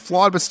highly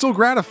flawed but still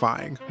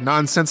gratifying.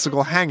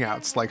 Nonsensical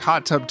hangouts like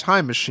Hot Tub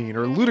Time Machine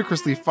or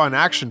ludicrously fun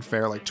action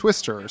fare like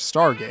Twister or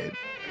Stargate.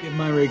 Give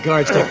my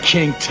regards to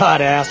King Tut,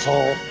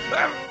 asshole.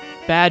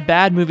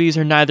 Bad movies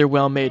are neither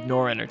well-made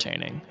nor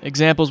entertaining.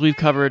 Examples we've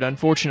covered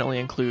unfortunately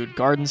include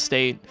Garden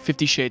State,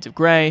 50 Shades of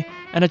Grey,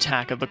 and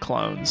Attack of the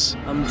Clones.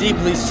 I'm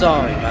deeply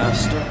sorry,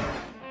 Master.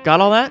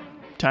 Got all that?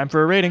 Time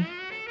for a rating.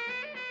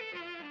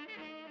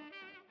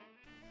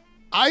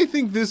 I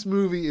think this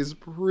movie is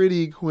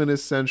pretty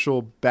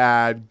quintessential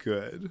bad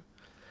good.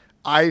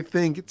 I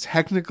think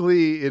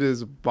technically it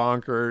is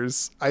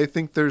bonkers. I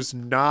think there's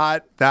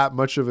not that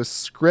much of a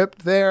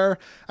script there.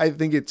 I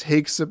think it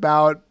takes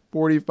about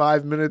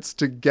 45 minutes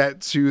to get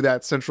to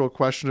that central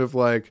question of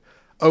like,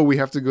 oh, we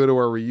have to go to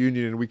our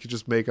reunion and we could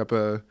just make up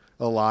a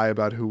lie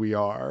about who we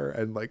are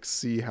and like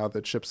see how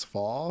the chips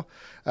fall.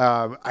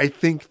 I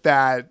think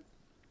that,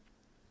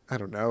 I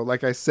don't know,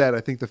 like I said, I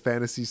think the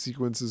fantasy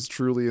sequence is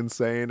truly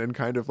insane and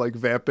kind of like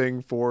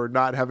vamping for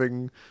not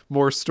having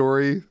more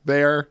story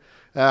there.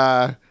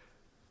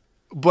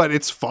 But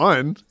it's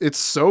fun. It's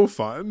so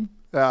fun.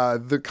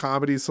 The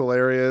comedy's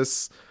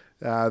hilarious.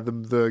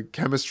 The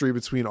chemistry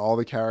between all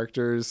the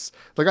characters.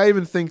 Like I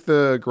even think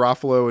the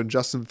Garofalo and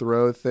Justin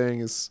Theroux thing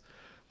is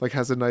like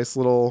has a nice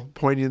little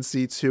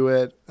poignancy to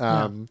it.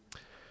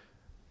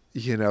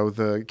 You know,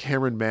 the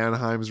Cameron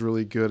Manheim's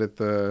really good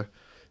at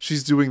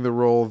she's doing the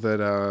role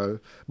that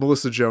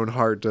Melissa Joan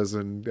Hart does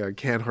in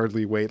Can't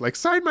Hardly Wait. Like,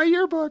 sign my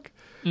yearbook.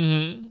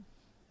 Mm-hmm.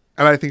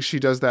 And I think she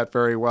does that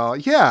very well.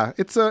 Yeah,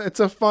 it's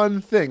a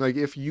fun thing. Like,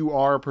 if you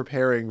are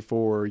preparing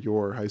for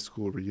your high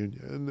school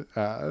reunion,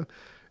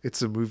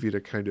 it's a movie to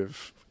kind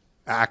of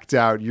act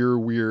out your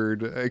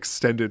weird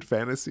extended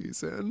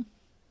fantasies in.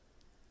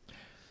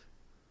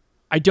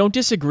 I don't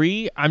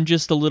disagree. I'm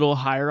just a little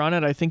higher on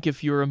it. I think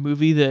if you're a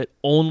movie that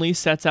only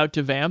sets out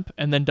to vamp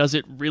and then does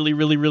it really,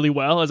 really, really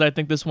well, as I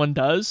think this one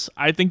does,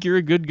 I think you're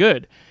a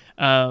good.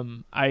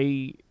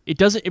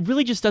 It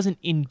really just doesn't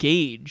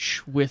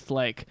engage with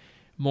like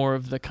more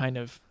of the kind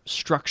of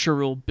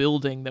structural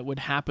building that would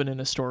happen in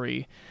a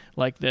story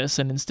like this,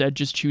 and instead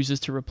just chooses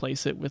to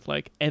replace it with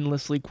like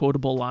endlessly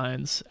quotable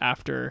lines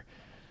after,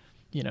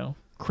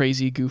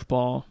 crazy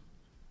goofball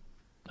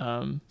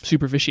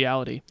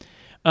superficiality.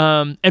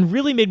 And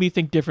really made me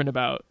think different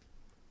about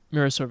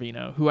Mira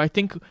Sorvino, who I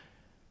think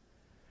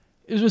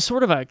it was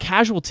sort of a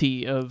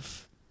casualty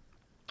of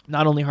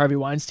not only Harvey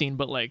Weinstein,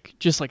 but like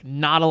just like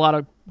not a lot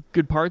of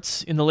good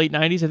parts in the late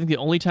 90s. I think the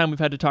only time we've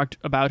had to talk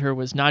about her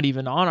was not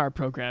even on our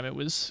program. It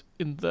was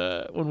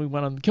when we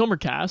went on the Kilmer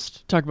cast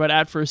to talk about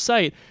At First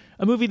Sight,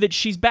 a movie that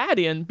she's bad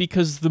in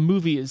because the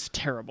movie is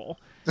terrible.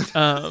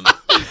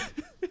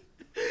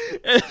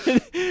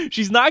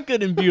 She's not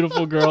good in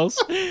Beautiful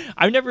Girls.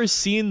 I've never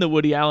seen the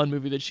Woody Allen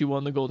movie that she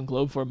won the Golden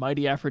Globe for,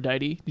 Mighty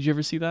Aphrodite. Did you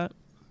ever see that?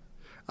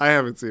 I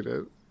haven't seen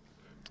it.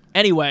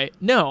 Anyway,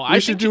 no.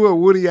 We should do a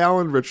Woody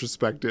Allen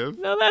retrospective.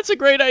 No, that's a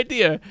great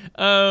idea.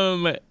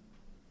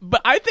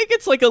 But I think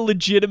it's like a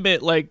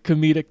legitimate like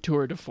comedic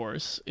tour de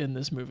force in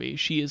this movie.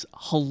 She is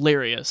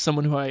hilarious.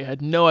 Someone who I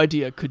had no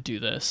idea could do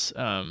this.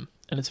 And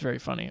it's very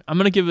funny. I'm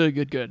going to give it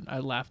a good. I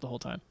laughed the whole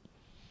time.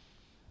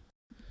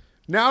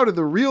 Now to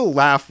the real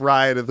laugh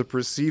riot of the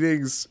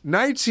proceedings,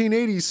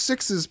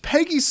 1986's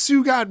Peggy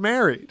Sue Got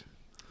Married.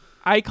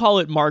 I call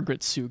it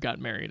Margaret Sue Got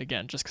Married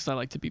again, just because I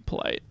like to be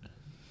polite.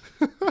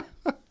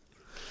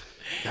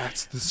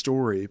 That's the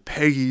story.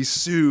 Peggy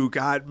Sue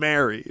Got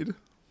Married.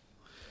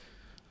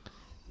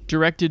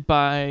 Directed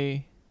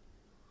by...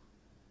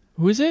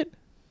 Who is it?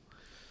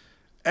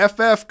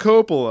 F.F.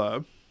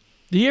 Coppola.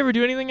 Did he ever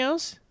do anything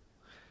else?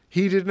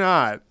 He did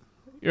not.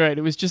 You're right,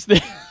 it was just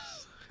this.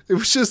 It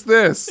was just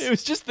this. It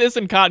was just this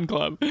and Cotton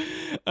Club.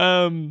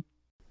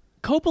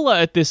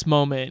 Coppola at this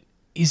moment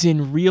is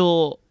in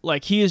real...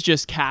 Like, he is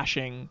just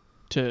cashing,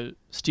 to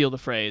steal the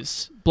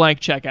phrase, blank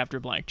check after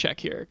blank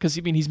check here. Because,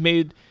 I mean, he's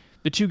made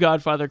the two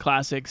Godfather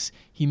classics.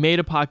 He made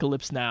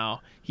Apocalypse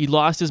Now. He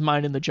lost his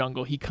mind in the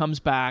jungle. He comes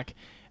back.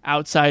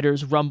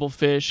 Outsiders,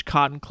 Rumblefish,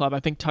 Cotton Club.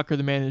 I think Tucker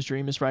the Man in His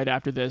Dream is right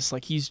after this.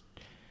 Like, he's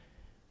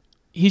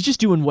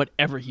just doing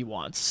whatever he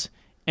wants.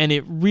 And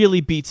it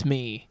really beats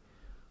me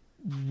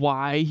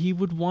why he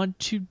would want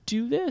to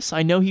do this.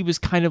 I know he was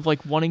kind of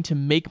like wanting to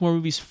make more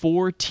movies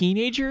for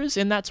teenagers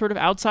in that sort of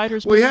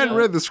Outsiders. Well, he hadn't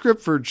read the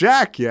script for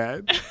Jack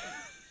yet.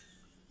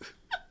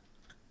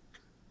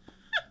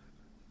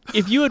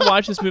 If you had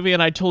watched this movie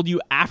and I told you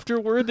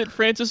afterward that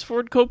Francis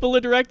Ford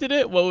Coppola directed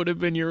it, what would have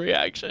been your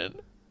reaction?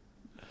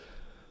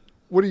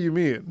 What do you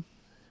mean?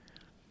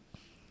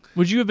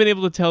 Would you have been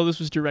able to tell this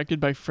was directed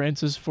by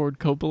Francis Ford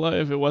Coppola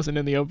if it wasn't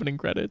in the opening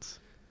credits?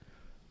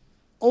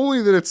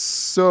 Only that it's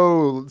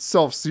so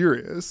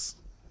self-serious.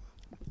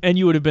 And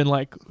you would have been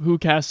like, who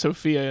cast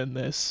Sophia in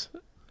this?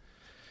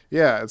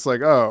 Yeah, it's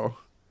like, oh,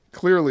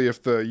 clearly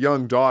if the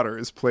young daughter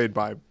is played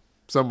by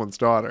someone's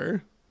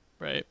daughter.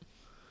 Right.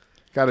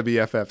 Gotta be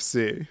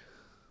FFC.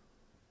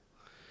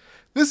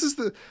 This is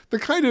the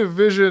kind of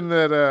vision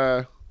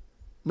that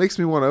makes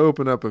me want to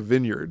open up a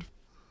vineyard.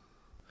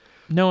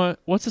 Noah,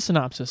 what's the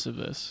synopsis of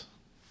this?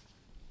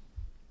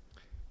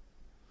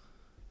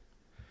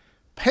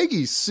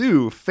 Peggy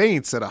Sue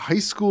faints at a high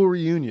school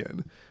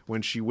reunion.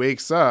 When she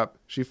wakes up,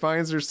 she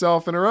finds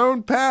herself in her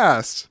own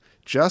past,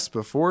 just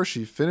before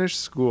she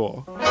finished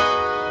school.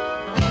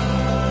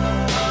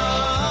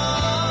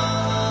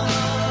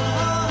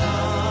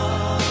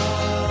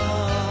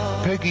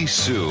 Peggy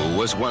Sue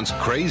was once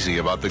crazy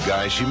about the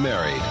guy she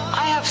married.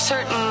 I have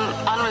certain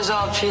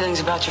unresolved feelings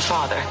about your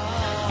father.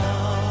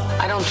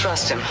 I don't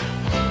trust him.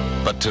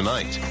 But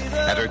tonight,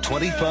 at her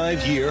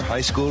 25-year high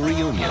school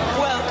reunion...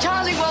 Well,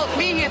 Charlie won't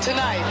be here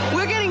tonight.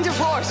 We're getting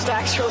divorced,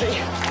 actually.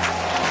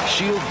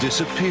 She'll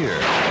disappear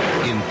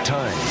in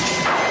time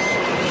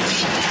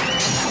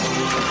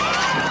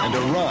and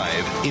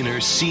arrive in her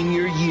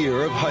senior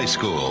year of high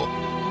school.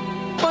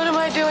 What am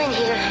I doing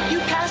here? You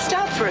passed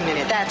out for a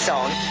minute, that's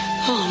all.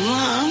 Oh,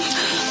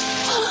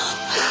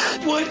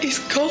 Mom. What is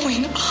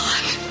going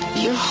on?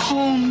 You're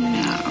home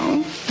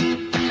now.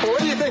 What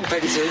do you think,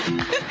 Peggy Sue?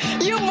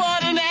 You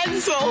bought an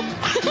Edsel.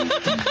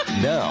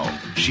 Now,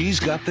 she's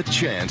got the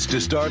chance to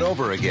start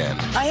over again.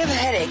 I have a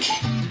headache.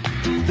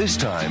 This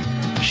time,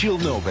 she'll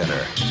know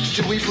better.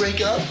 Did we break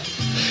up?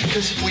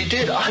 Because if we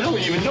did, I don't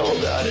even know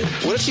about it.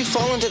 What if you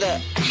fall into the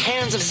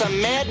hands of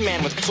some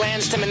madman with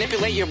plans to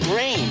manipulate your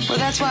brain? Well,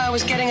 that's why I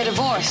was getting a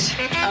divorce.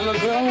 I'm a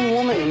grown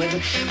woman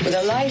with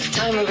a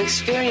lifetime of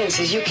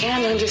experiences you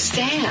can't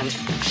understand.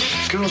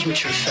 Girls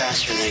mature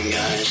faster than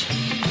guys.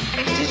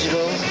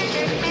 Digital,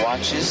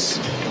 watches,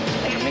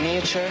 and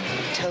miniature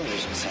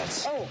television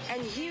sets. Oh,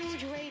 and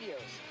huge radios.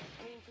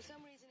 I mean, for someone...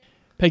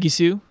 Peggy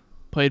Sue,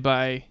 played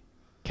by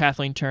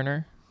Kathleen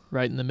Turner,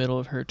 right in the middle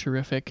of her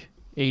terrific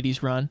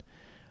 80s run.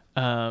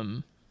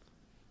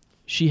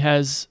 She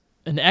has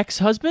an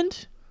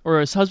ex-husband,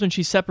 or a husband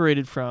she's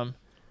separated from,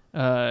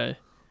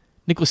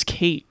 Nicolas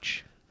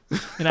Cage,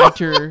 an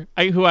actor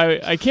who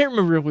I can't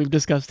remember if we've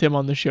discussed him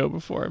on the show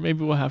before.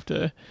 Maybe we'll have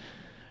to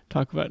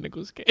talk about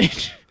Nicolas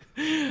Cage.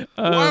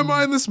 Why am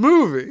I in this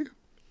movie?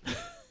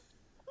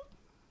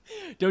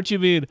 Don't you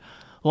mean,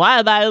 why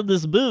am I in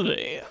this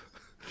movie?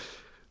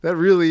 That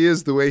really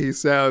is the way he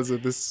sounds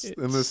in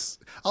this.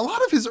 A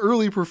lot of his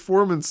early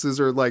performances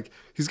are like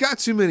he's got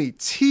too many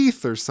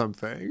teeth or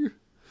something.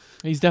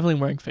 He's definitely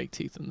wearing fake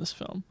teeth in this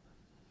film.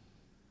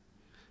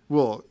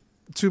 Well,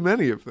 too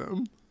many of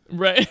them.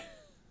 Right.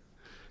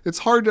 It's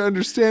hard to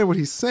understand what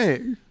he's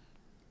saying.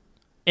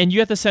 And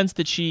you have the sense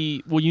that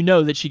she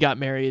got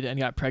married and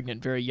got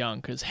pregnant very young,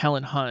 because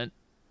Helen Hunt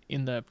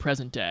in the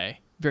present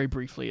day, very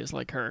briefly, is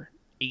like her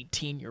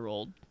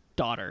 18-year-old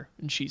daughter,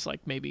 and she's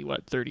like maybe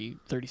 30,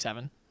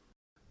 37.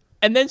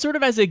 And then sort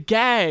of as a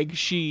gag,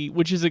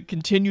 which is a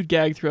continued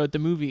gag throughout the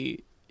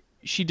movie,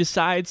 she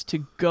decides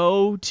to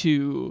go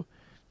to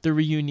the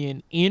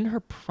reunion in her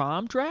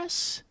prom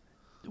dress,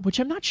 which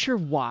I'm not sure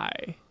why.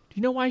 Do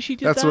you know why she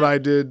did that? That's what I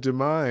did to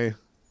my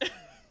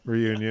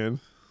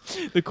reunion.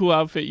 The cool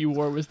outfit you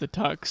wore was the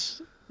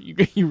tux.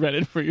 You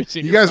rented for your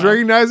senior You guys prom.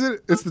 recognize it?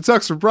 It's the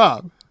tux from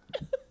prom.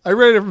 I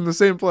rented it from the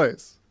same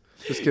place.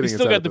 Just kidding. You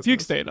still got the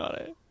puke stain on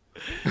it.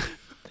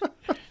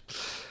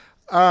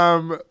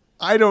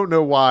 I don't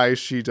know why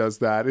she does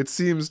that. It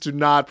seems to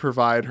not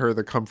provide her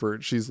the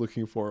comfort she's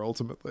looking for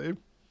ultimately.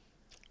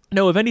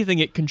 No, if anything,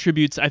 it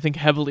contributes, I think,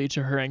 heavily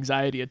to her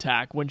anxiety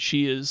attack when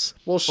she is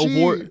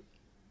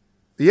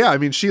Yeah, I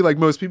mean, she, like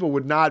most people,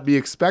 would not be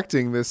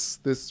expecting this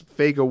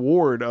fake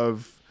award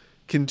of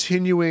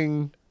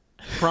continuing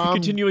prom...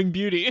 continuing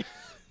beauty.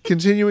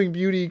 Continuing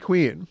beauty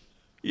queen.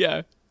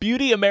 Yeah.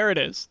 Beauty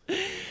emeritus.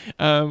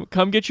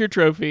 Come get your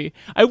trophy.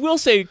 I will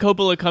say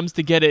Coppola comes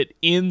to get it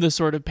in the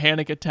sort of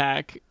panic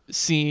attack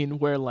scene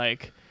where,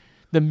 like,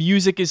 the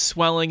music is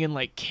swelling and,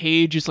 like,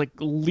 Cage is, like,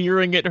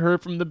 leering at her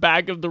from the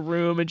back of the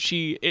room, and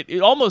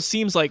it almost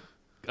seems like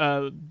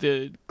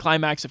the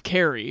climax of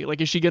Carrie. Like,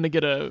 is she going to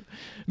get a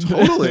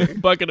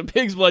bucket of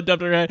pig's blood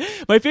dumped in her head?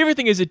 My favorite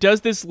thing is it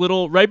does this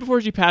little, right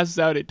before she passes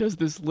out, it does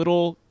this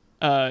little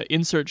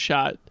insert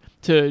shot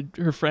to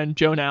her friend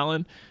Joan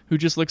Allen, who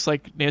just looks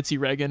like Nancy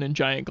Reagan in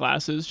giant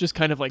glasses, just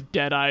kind of like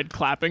dead-eyed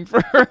clapping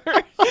for her.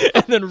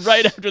 And then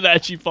right after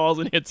that, she falls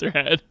and hits her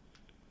head.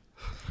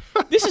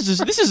 This is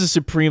a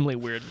supremely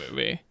weird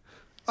movie.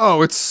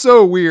 Oh, it's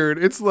so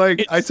weird. It's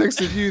like, I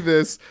texted you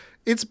this.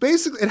 It's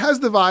basically, it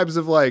has the vibes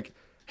of like,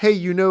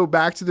 hey,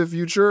 Back to the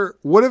Future?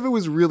 What if it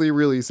was really,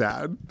 really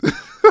sad?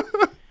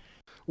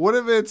 What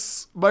if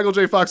it's Michael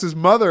J. Fox's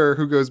mother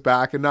who goes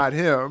back and not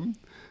him?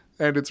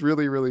 And it's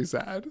really, really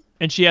sad.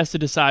 And she has to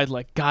decide,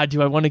 like, God,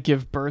 do I want to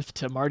give birth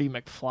to Marty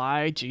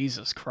McFly?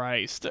 Jesus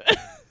Christ.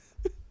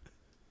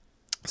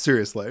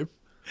 Seriously.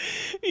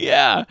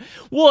 Yeah.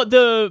 Well,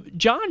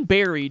 John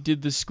Barry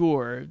did the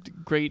score,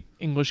 great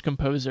English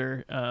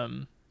composer.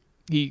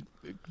 He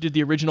did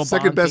the original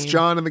second Bond best theme.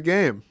 John in the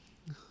game.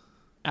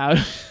 Out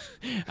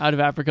of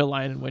Africa,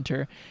 Lion in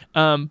Winter.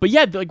 But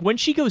yeah, like when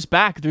she goes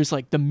back, there's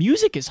like the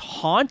music is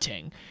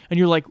haunting, and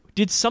you're like,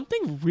 did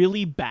something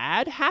really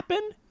bad happen?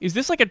 Is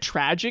this like a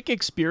tragic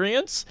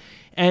experience?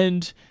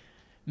 And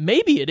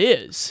maybe it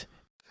is.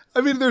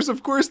 I mean, there's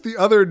of course the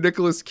other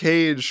Nicolas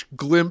Cage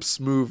glimpse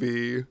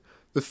movie,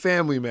 The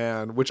Family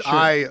Man, which Sure.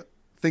 I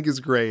think is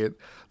great.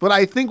 But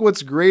I think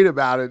what's great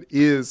about it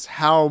is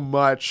how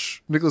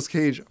much Nicolas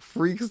Cage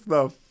freaks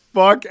the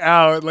fuck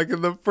out, like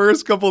in the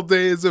first couple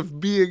days of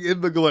being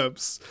in the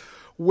glimpse.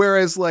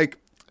 Whereas, like,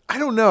 I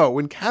don't know,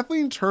 when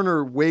Kathleen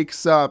Turner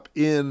wakes up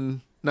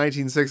in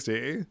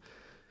 1960,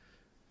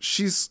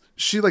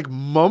 she like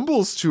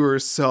mumbles to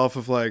herself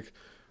of like,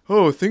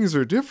 oh, things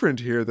are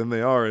different here than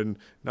they are in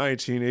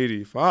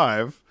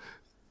 1985.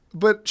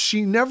 But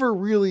she never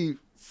really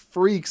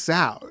freaks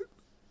out.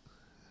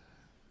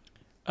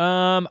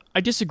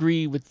 I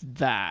disagree with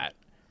that,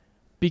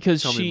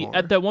 because Tell me she more.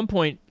 at that one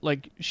point,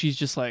 like, she's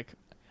just like,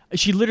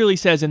 she literally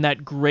says in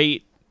that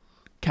great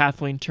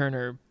Kathleen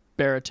Turner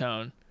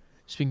baritone,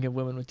 speaking of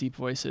women with deep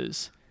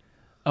voices,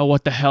 oh,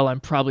 what the hell, I'm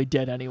probably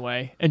dead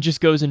anyway, and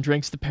just goes and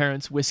drinks the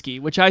parents' whiskey,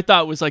 which I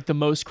thought was like the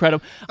most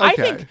credible.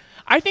 Okay.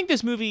 I think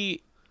this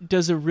movie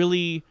does a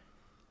really,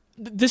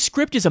 the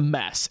script is a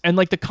mess, and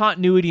like the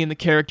continuity and the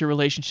character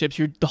relationships,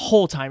 the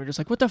whole time you're just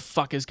like, what the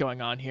fuck is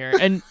going on here?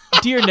 And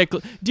dear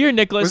Nicholas,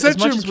 Was that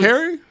Jim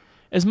Carrey?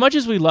 As much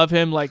as we love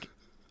him, like,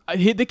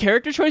 the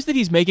character choice that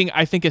he's making,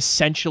 I think,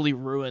 essentially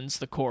ruins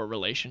the core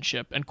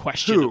relationship and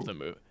question of the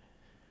movie.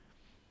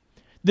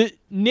 The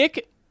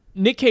Nick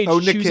Cage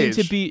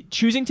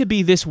choosing to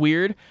be this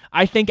weird,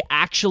 I think,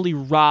 actually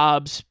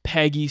robs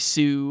Peggy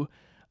Sue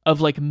of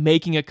like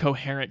making a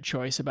coherent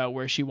choice about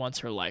where she wants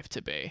her life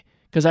to be.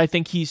 Because I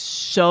think he's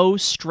so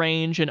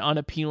strange and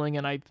unappealing,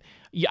 and I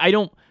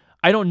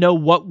don't know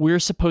what we're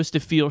supposed to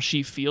feel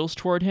she feels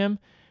toward him.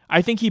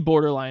 I think he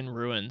borderline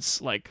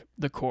ruins like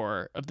the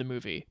core of the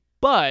movie.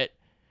 But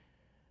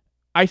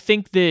I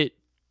think that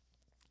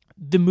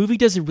the movie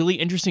does a really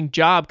interesting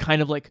job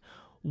kind of like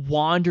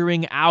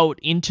wandering out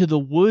into the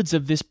woods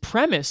of this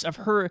premise of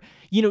her,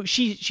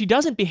 she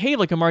doesn't behave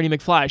like a Marty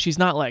McFly. She's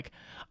not like,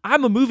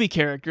 I'm a movie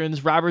character in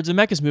this Robert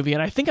Zemeckis movie,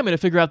 and I think I'm going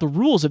to figure out the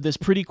rules of this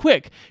pretty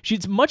quick.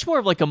 She's much more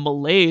of like a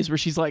malaise where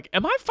she's like,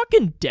 am I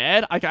fucking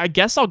dead? I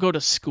guess I'll go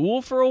to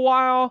school for a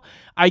while.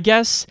 I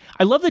guess.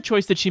 I love the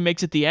choice that she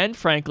makes at the end,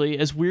 frankly,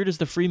 as weird as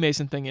the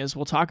Freemason thing is.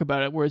 We'll talk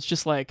about it, where it's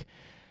just like,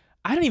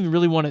 I don't even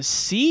really want to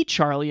see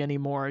Charlie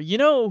anymore.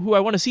 Who I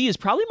want to see is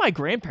probably my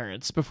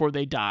grandparents before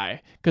they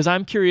die, because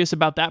I'm curious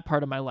about that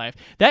part of my life.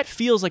 That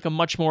feels like a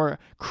much more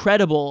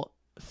credible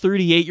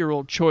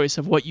 38-year-old choice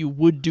of what you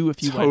would do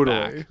if you went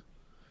back.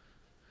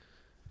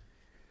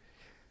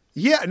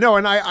 Yeah, no,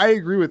 and I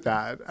agree with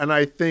that. And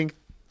I think,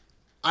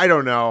 I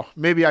don't know,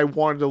 maybe I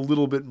wanted a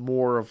little bit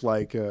more of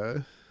like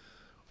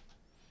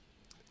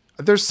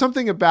there's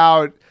something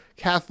about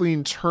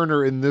Kathleen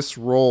Turner in this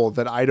role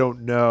that I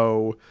don't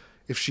know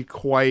if she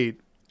quite,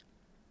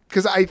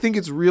 because I think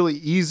it's really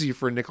easy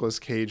for Nicolas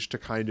Cage to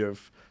kind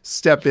of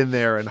step in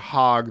there and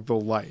hog the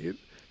light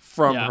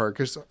from her,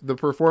 because the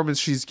performance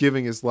she's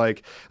giving is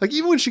like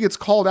even when she gets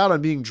called out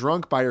on being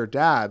drunk by her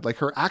dad, like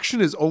her action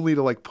is only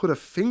to like put a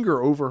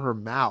finger over her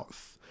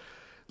mouth.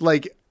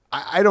 Like,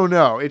 I don't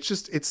know. It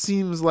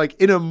seems like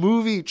in a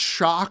movie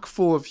chock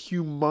full of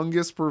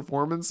humongous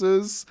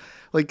performances,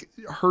 like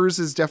hers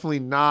is definitely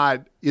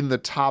not in the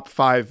top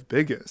 5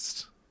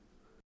 biggest.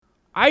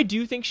 I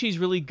do think she's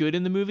really good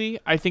in the movie.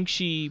 I think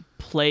she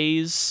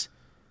plays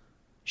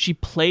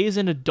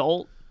an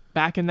adult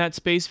back in that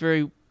space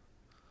very,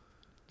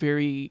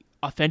 very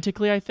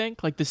authentically, I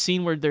think. Like the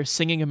scene where they're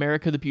singing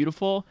America the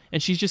Beautiful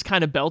and she's just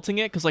kind of belting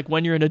it, because like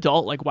when you're an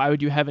adult, like why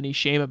would you have any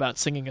shame about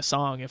singing a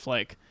song if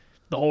like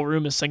the whole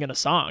room is singing a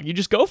song? You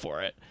just go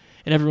for it.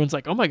 And everyone's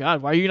like, oh my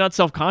God, why are you not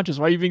self-conscious?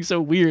 Why are you being so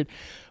weird?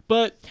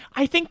 But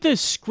I think the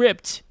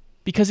script,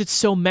 because it's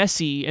so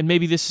messy, and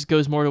maybe this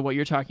goes more to what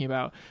you're talking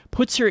about,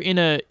 puts her in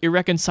a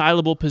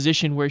irreconcilable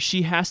position where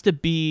she's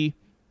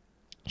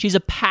a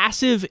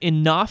passive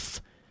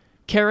enough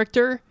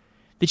character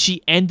that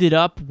she ended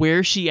up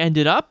where she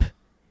ended up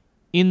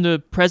in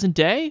the present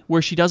day,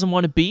 where she doesn't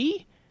want to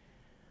be.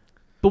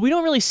 But we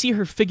don't really see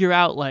her figure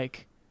out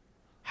like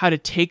how to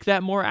take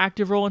that more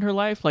active role in her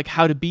life, like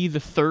how to be the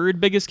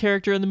 3rd biggest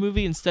character in the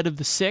movie instead of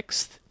the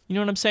 6th. You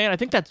know what I'm saying? I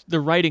think that's the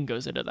writing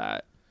goes into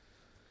that.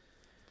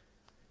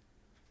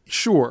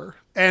 Sure.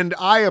 And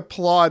I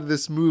applaud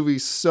this movie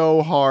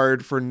so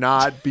hard for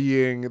not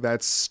being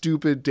that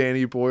stupid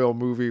Danny Boyle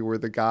movie where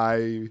the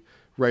guy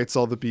writes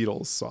all the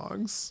Beatles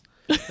songs.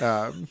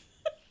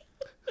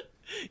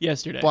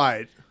 Yesterday.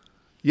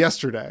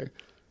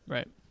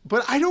 Right.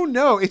 But I don't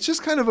know. It's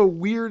just kind of a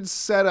weird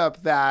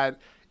setup that,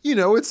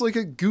 it's like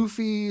a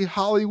goofy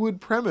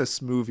Hollywood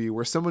premise movie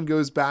where someone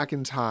goes back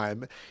in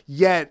time,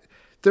 yet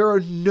there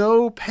are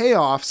no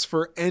payoffs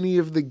for any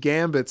of the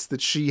gambits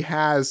that she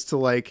has to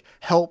like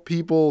help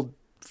people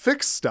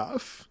fix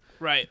stuff.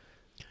 Right.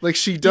 Like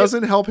she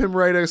doesn't help him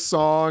write a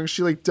song.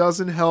 She like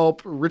doesn't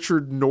help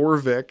Richard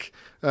Norvik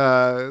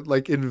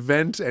like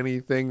invent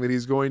anything that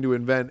he's going to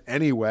invent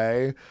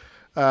anyway.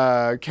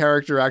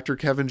 Character actor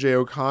Kevin J.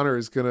 O'Connor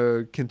is going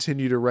to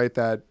continue to write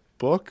that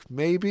book,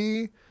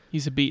 maybe.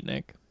 He's a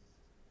beatnik.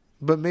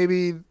 But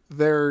maybe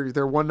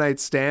their one night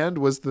stand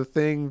was the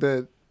thing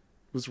that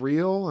was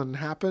real and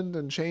happened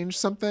and changed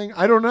something.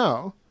 I don't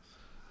know.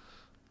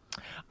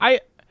 I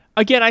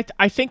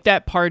think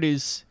that part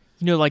is,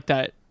 like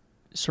that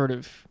sort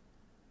of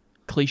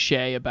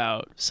cliche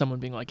about someone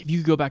being like, if you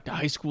could go back to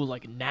high school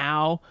like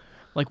now,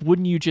 like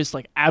wouldn't you just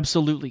like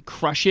absolutely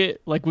crush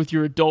it like with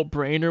your adult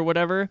brain or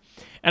whatever?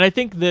 And I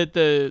think that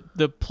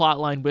the plot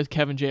line with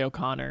Kevin J.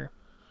 O'Connor,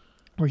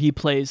 where he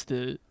plays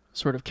the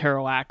sort of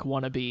Kerouac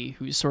wannabe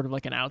who's sort of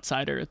like an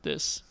outsider at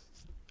this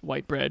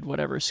white bread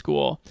whatever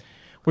school,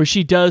 where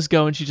she does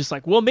go and she's just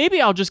like, well, maybe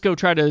I'll just go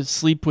try to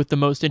sleep with the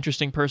most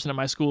interesting person at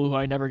my school who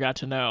I never got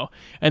to know.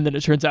 And then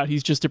it turns out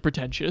he's just a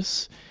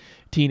pretentious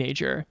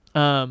teenager.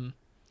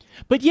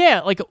 But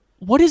yeah, like,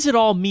 what does it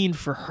all mean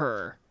for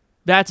her?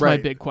 That's my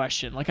big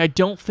question. Like, I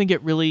don't think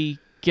it really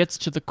gets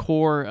to the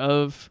core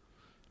of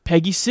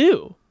Peggy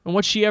Sue and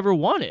what she ever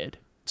wanted.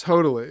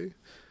 Totally.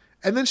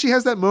 And then she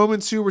has that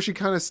moment too where she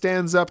kind of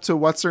stands up to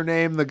what's her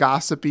name, the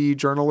gossipy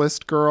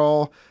journalist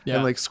girl,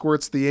 and like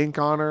squirts the ink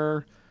on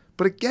her.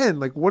 But again,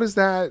 like, what is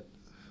that?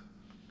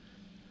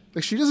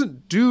 Like, she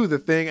doesn't do the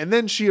thing. And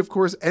then she, of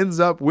course, ends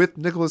up with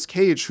Nicolas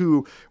Cage,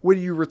 who, when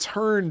you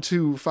return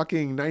to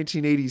fucking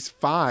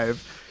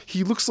 1985,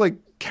 he looks like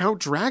Count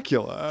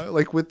Dracula,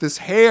 like with this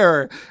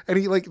hair. And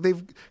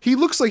he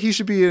looks like he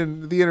should be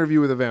in The Interview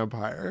with a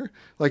Vampire,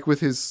 like with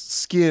his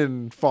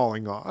skin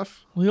falling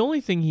off. Well, the only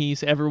thing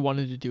he's ever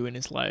wanted to do in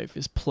his life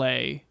is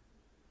play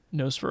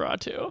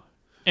Nosferatu.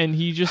 And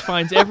he just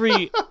finds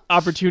every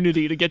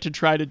opportunity to get to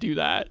try to do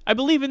that. I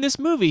believe in this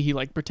movie, he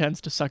like pretends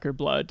to suck her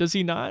blood. Does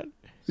he not?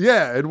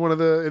 Yeah, in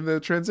the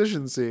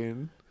transition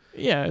scene.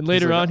 Yeah, and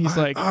later on he's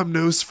like, I'm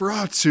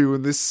Nosferatu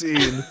in this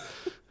scene.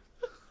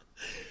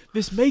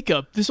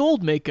 This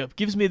old makeup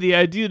gives me the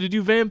idea to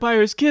do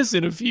Vampire's Kiss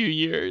in a few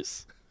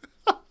years.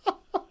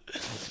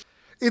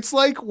 It's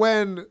like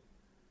when,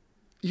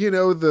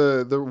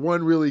 the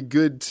one really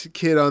good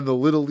kid on the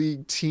Little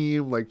League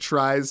team, like,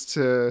 tries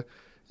to,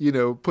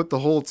 put the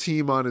whole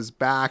team on his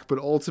back, but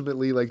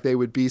ultimately, like, they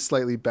would be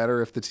slightly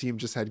better if the team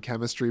just had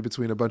chemistry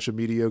between a bunch of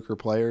mediocre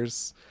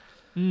players.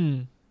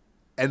 Mm.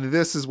 And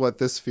this is what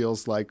this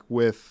feels like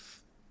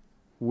with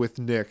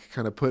Nick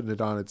kind of putting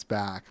it on its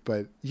back.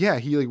 But yeah,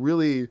 he like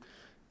really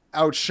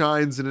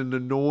outshines in an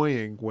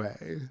annoying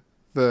way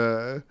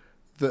the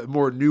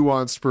more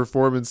nuanced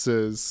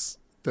performances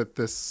that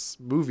this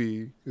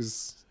movie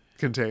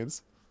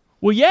contains.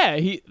 Well, yeah,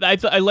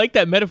 I like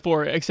that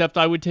metaphor, except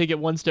I would take it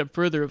one step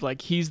further of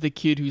like, he's the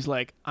kid who's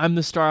like, I'm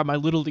the star of my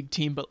Little League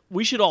team, but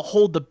we should all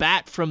hold the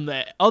bat from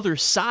the other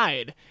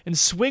side and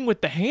swing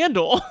with the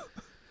handle.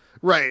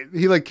 Right.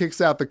 He like kicks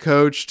out the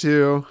coach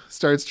too,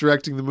 starts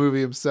directing the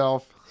movie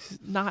himself.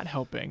 Not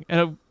helping.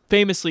 And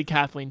famously,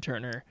 Kathleen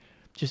Turner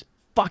just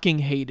fucking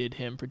hated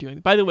him for doing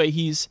it. By the way,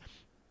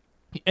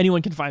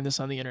 anyone can find this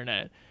on the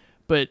internet,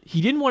 but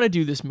he didn't want to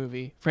do this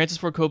movie. Francis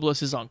Ford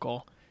Coppola's his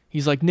uncle.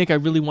 He's like, Nick, I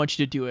really want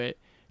you to do it.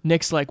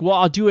 Nick's like, well,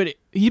 I'll do it.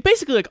 He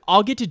basically like,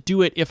 I'll get to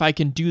do it if I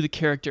can do the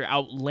character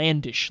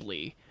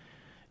outlandishly.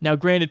 Now,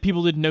 granted,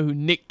 people didn't know who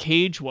Nick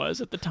Cage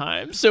was at the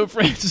time, so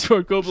Francis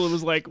Ford Coppola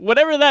was like,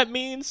 whatever that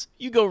means,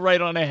 you go right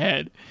on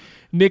ahead.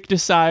 Nick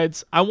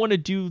decides, I want to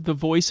do the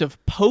voice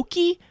of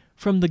Pokey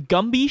from the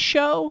Gumby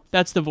Show.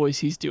 That's the voice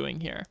he's doing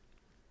here.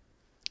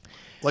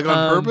 Like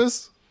on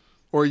purpose?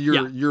 Or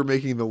you're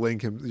making the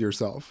link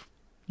yourself?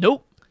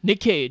 Nope. Nick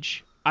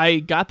Cage. I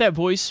got that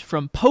voice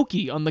from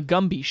Pokey on the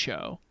Gumby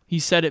Show. He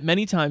said it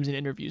many times in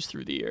interviews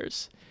through the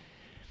years.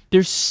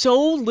 There's so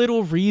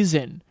little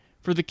reason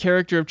for the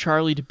character of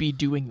Charlie to be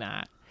doing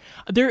that.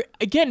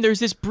 There's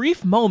this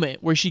brief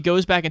moment where she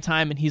goes back in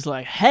time and he's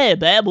like, hey,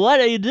 babe, what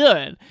are you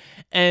doing?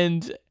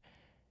 And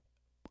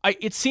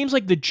it seems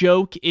like the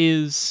joke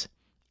is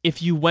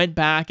if you went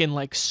back and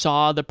like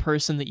saw the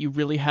person that you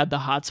really had the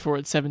hots for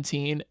at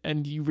 17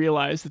 and you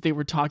realized that they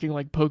were talking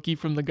like Pokey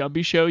from the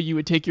Gumby Show, you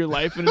would take your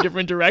life in a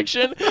different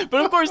direction. But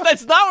of course,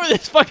 that's not where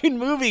this fucking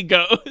movie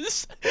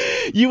goes.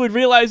 You would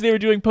realize they were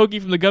doing Pokey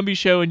from the Gumby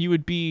Show and you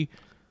would be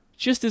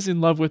just as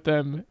in love with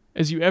them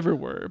as you ever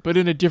were, but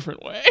in a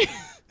different way.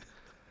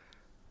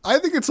 I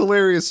think it's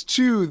hilarious,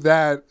 too,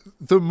 that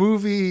the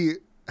movie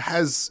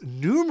has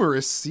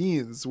numerous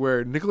scenes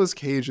where Nicolas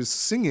Cage is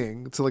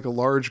singing to like a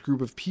large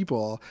group of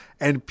people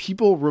and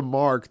people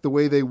remark the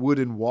way they would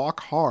in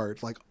Walk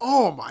Hard, like,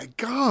 oh my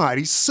God,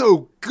 he's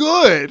so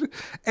good.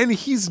 And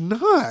he's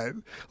not.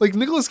 Like,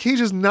 Nicolas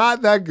Cage is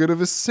not that good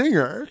of a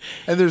singer.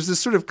 And there's this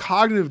sort of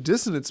cognitive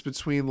dissonance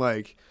between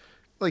like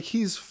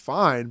he's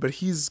fine, but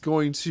he's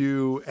going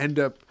to end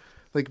up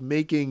like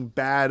making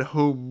bad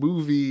home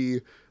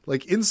movie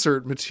like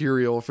insert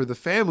material for the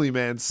Family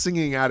Man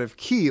singing out of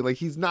key. Like,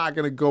 he's not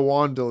going to go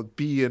on to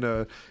be in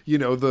a,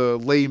 the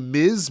Les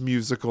Mis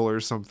musical or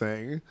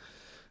something.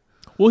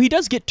 Well, he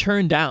does get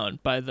turned down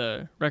by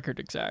the record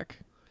exec.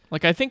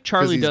 Like, I think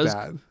Charlie does.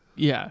 Bad.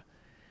 Yeah.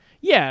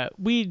 Yeah.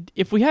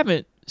 If we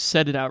haven't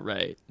said it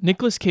outright,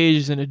 Nicolas Cage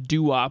is in a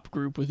doo-wop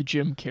group with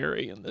Jim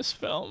Carrey in this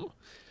film.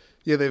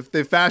 Yeah.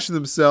 They've fashioned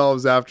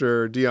themselves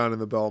after Dion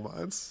and the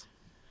Belmonts.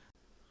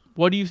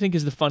 What do you think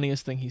is the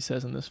funniest thing he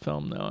says in this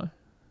film, Noah?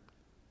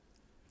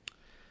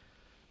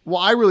 Well,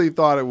 I really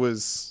thought it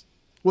was,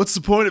 what's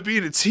the point of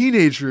being a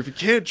teenager if you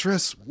can't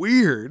dress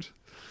weird?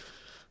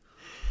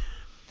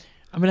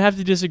 I'm going to have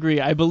to disagree.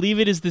 I believe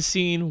it is the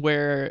scene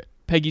where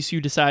Peggy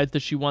Sue decides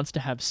that she wants to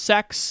have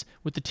sex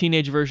with the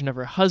teenage version of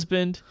her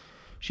husband.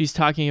 She's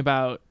talking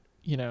about,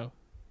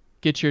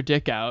 get your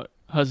dick out,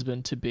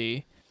 husband to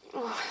be.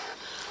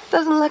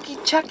 Doesn't Lucky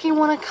Chucky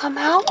want to come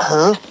out?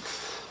 Huh?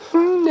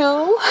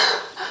 No.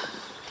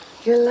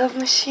 Your love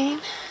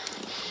machine?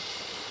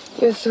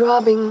 Your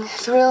throbbing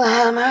thrill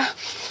hammer?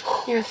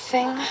 Your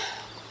thing?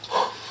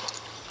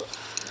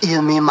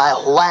 You mean my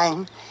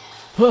Huang?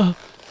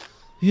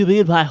 You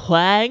mean my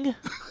Huang?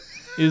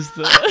 Is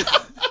the...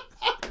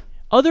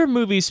 Other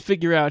movies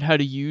figure out how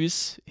to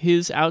use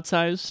his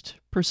outsized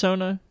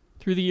persona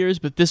through the years,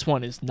 but this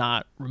one is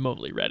not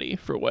remotely ready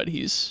for what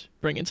he's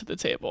bringing to the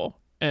table.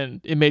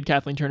 And it made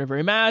Kathleen Turner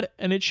very mad,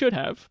 and it should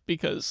have,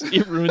 because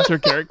it ruins her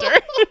character.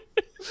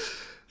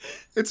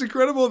 It's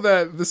incredible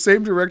that the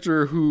same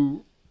director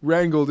who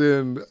wrangled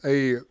in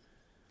a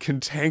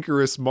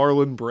cantankerous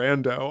Marlon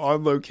Brando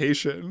on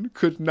location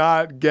could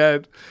not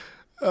get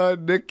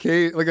Nick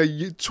Cage, like a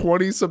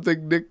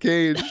 20-something Nick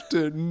Cage,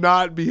 to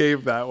not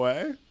behave that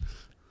way.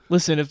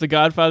 Listen, if The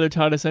Godfather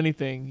taught us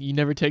anything, you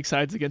never take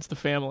sides against the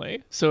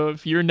family. So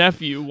if your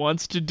nephew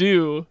wants to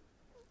do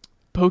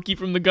Pokey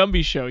from the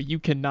Gumby Show, you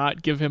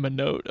cannot give him a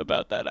note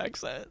about that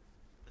accent.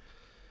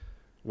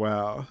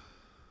 Wow.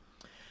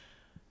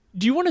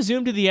 Do you want to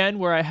zoom to the end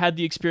where I had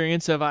the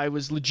experience of I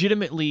was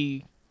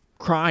legitimately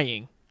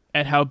crying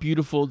at how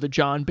beautiful the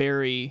John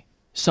Barry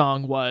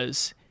song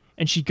was,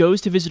 And she goes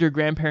to visit her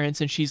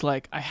grandparents, and she's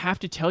like, I have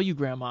to tell you,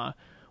 Grandma,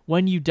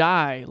 when you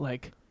die,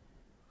 like,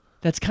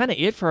 that's kind of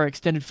it for our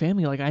extended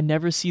family. Like, I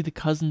never see the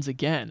cousins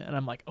again. And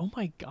I'm like, oh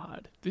my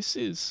God, this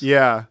is...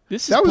 Yeah.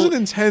 This is that was an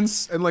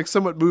intense and, like,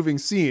 somewhat moving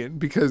scene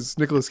because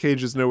Nicolas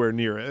Cage is nowhere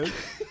near it.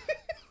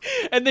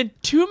 And then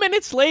 2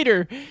 minutes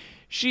later,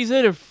 she's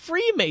at a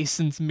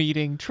Freemasons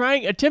meeting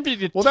attempting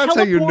to Well, that's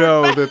how you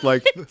know back. that,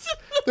 like,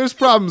 there's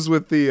problems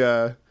with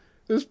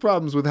there's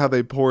problems with how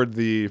they poured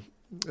the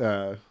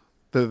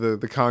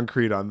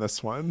concrete on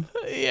this one.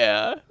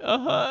 Yeah.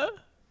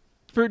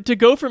 To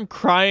go from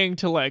crying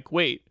to like,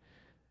 wait,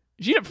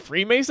 is she at a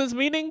Freemasons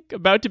meeting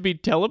about to be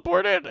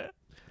teleported?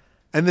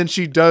 And then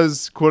she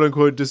does, quote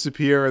unquote,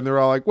 disappear, and they're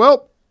all like,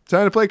 well,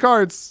 time to play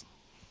cards.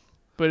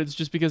 But it's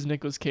just because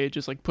Nicolas Cage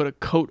just like put a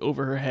coat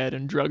over her head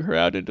and drug her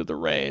out into the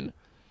rain.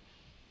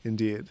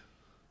 Indeed.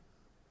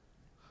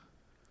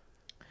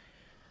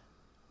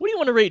 What do you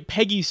want to rate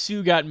Peggy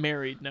Sue Got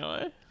Married,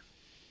 Noah?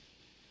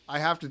 I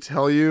have to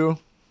tell you,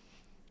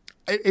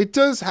 it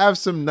does have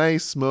some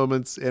nice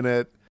moments in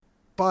it,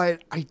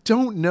 but I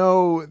don't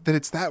know that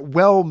it's that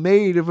well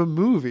made of a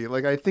movie.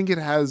 Like, I think it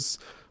has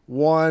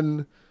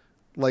one,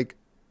 like,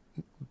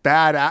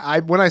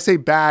 when I say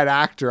bad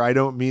actor, I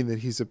don't mean that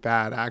he's a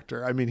bad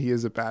actor. I mean, he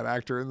is a bad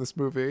actor in this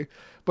movie,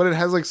 but it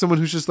has like someone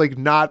who's just like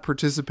not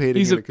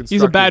participating in a constructive way.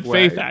 He's a bad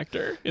faith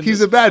actor.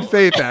 He's a bad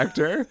faith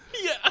actor.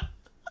 Yeah.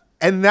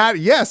 And that,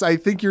 yes, I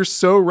think you're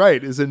so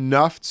right, is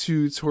enough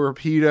to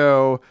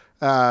torpedo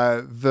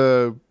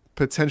the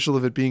potential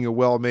of it being a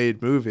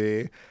well-made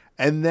movie.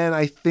 And then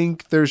I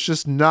think there's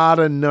just not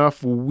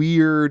enough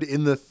weird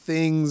in the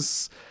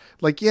things,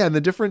 like, yeah, in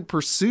the different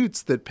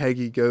pursuits that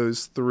Peggy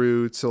goes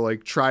through to,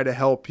 like, try to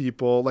help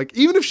people. Like,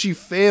 even if she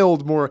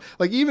failed more,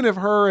 like, even if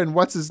her and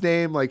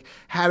what's-his-name, like,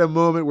 had a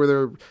moment where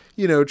they're,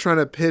 you know, trying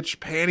to pitch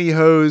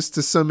pantyhose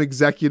to some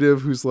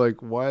executive who's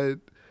like, what?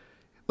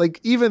 Like,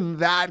 even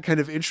that kind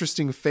of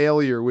interesting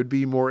failure would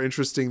be more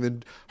interesting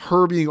than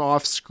her being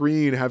off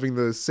screen, having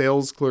the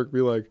sales clerk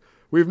be like,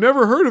 we've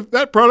never heard of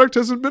that product,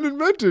 hasn't been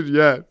invented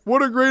yet.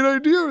 What a great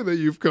idea that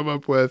you've come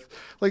up with.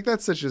 Like,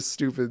 that's such a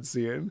stupid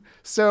scene.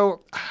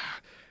 So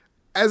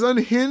as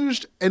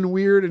unhinged and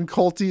weird and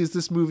culty as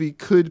this movie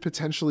could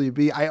potentially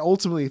be, I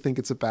ultimately think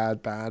it's a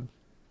bad.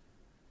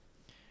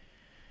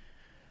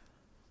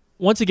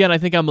 Once again, I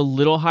think I'm a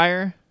little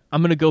higher.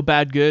 I'm going to go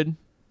bad good.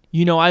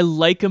 You know, I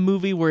like a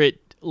movie where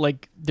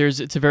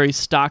it's a very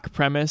stock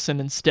premise, and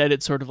instead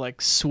it sort of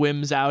like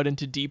swims out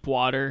into deep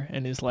water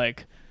and is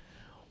like,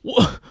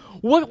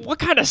 what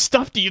kind of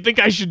stuff do you think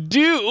I should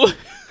do?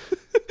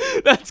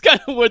 That's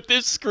kind of what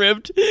this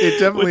script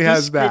is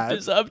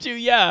up to.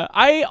 Yeah,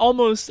 I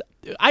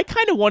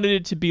kind of wanted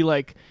it to be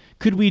like,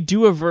 could we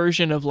do a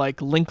version of like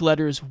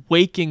Linkletter's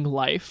Waking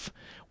Life,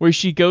 where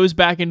she goes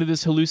back into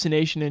this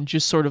hallucination and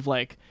just sort of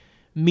like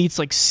meets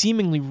like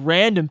seemingly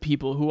random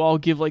people who all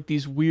give like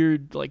these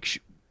weird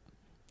like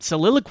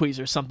soliloquies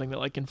or something that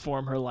like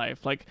inform her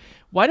life. Like,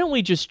 why don't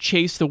we just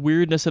chase the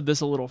weirdness of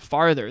this a little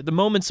farther? The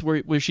moments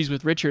where she's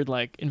with Richard,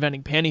 like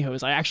inventing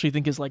pantyhose, I actually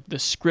think is like the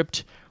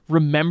script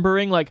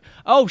remembering, like,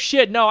 oh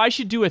shit, no, I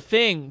should do a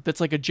thing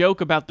that's like a joke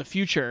about the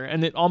future,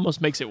 and it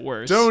almost makes it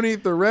worse. Don't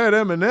eat the red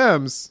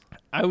M&Ms.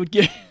 I would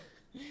get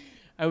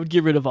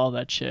rid of all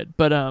that shit.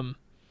 But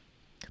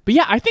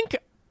yeah, I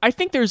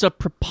think there's a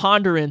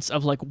preponderance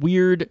of like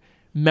weird,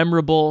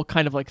 memorable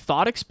kind of like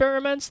thought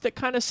experiments that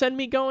kind of send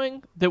me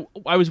going, that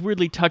I was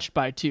weirdly touched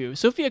by too.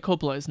 Sofia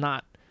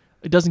Coppola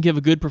doesn't give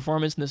a good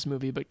performance in this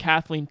movie, but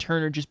Kathleen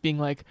Turner just being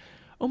like,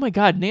 oh my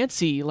God,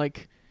 Nancy,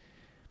 like,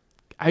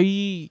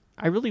 I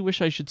really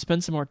wish I should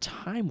spend some more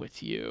time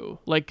with you.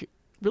 Like,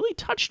 really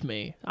touched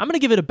me. I'm going to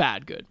give it a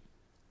bad good.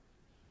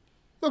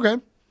 Okay.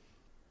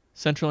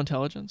 Central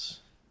Intelligence.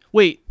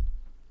 Wait.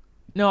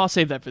 No, I'll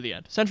save that for the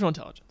end. Central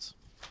Intelligence.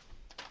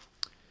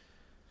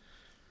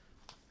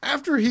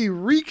 After he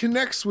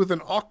reconnects with an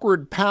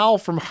awkward pal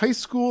from high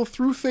school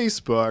through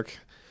Facebook,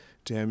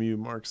 damn you,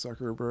 Mark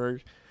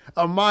Zuckerberg,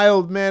 a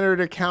mild-mannered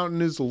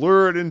accountant is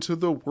lured into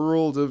the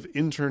world of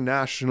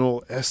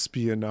international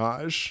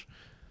espionage.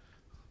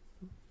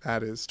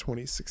 That is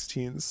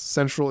 2016's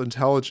Central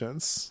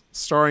Intelligence,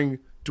 starring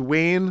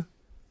Dwayne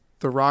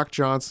 "The Rock"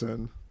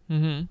 Johnson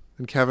and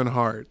Kevin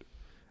Hart,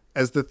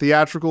 as the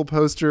theatrical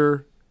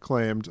poster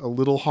claimed, a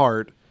little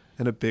heart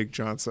and a big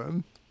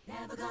Johnson.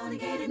 Never gonna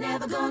get it,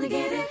 never gonna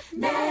get it,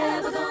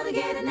 never gonna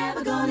get it,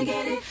 never gonna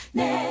get it,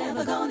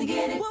 never gonna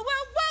get it,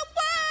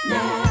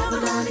 never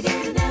gonna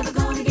get it, never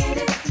gonna get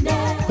it,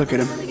 never. Look at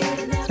him.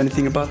 Does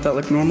anything about that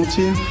look normal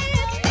to you?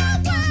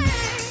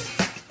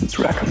 Let's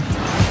wreck him.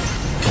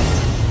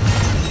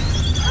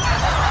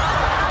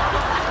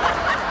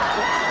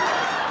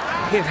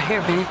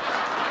 Here, babe.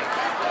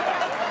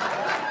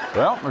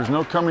 Well, there's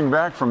no coming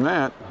back from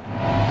that.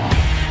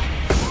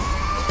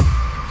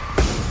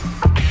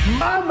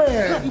 My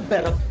man! You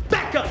better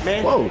back up,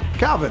 man. Whoa,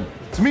 Calvin,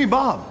 it's me,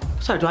 Bob.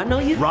 Sorry, do I know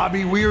you?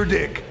 Robbie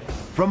Weirdick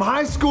from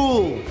high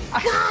school.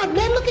 God,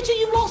 man, look at you.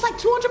 You've lost like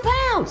 200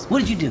 pounds. What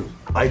did you do?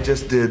 I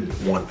just did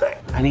one thing.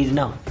 I need to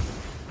know.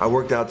 I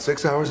worked out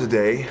 6 hours a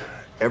day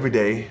every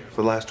day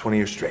for the last 20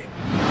 years straight.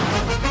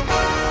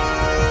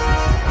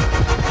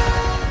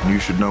 You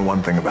should know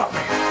one thing about me.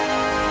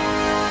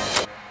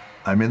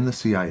 I'm in the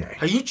CIA.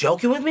 Are you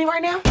joking with me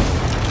right now?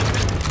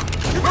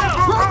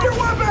 Drop your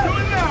weapon! Do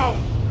it now!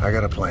 I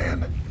got a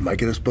plan. It might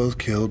get us both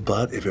killed,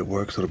 but if it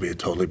works, it'll be a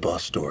totally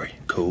boss story.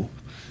 Cool?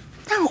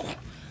 No,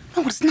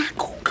 it's not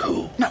cool.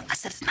 Cool. No, I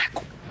said it's not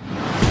cool.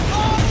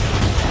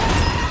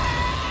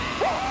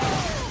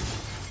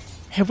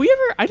 Have we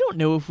ever? I don't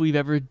know if we've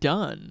ever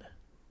done.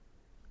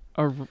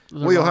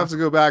 Well, you'll have to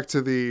go back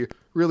to the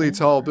really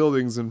tall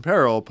buildings in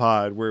peril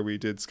pod where we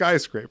did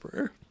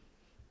Skyscraper.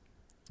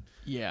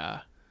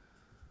 Yeah.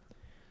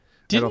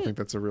 I don't think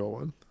that's a real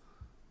one.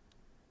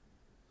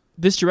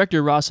 This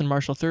director, Ross and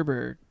Marshall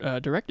Thurber,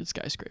 directed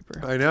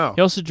Skyscraper. I know.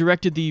 He also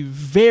directed the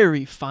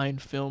very fine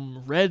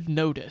film Red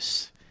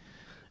Notice.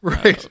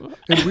 Right.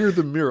 And We're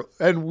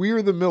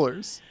the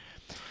Millers.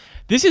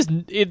 This is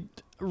it,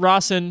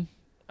 Rawson.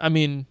 I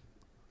mean,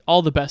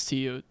 all the best to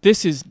you.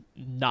 This is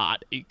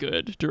not a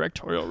good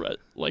directorial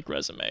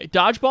resume.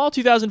 Dodgeball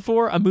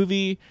 2004, a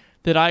movie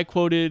that I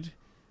quoted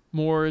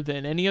more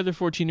than any other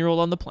 14-year-old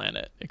on the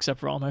planet, except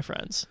for all my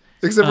friends.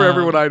 Except for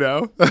everyone I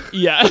know.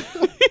 Yeah.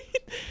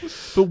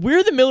 But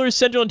We're the Millers,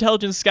 Central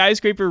Intelligence,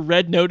 Skyscraper,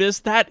 Red Notice,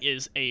 that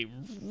is a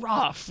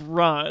rough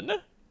run.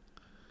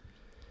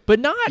 But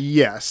not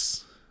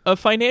a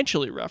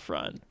financially rough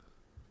run.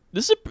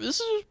 This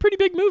is a pretty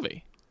big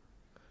movie.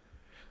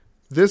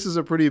 This is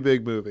a pretty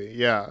big movie,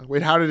 yeah.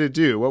 Wait, how did it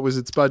do? What was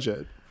its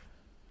budget?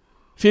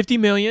 $50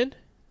 million,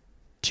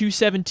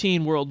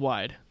 $217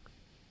 worldwide.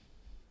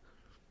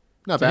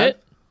 Not bad.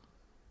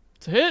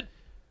 It's a hit.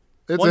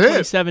 It's a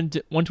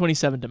hit.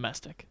 127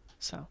 domestic.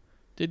 So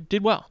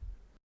did well.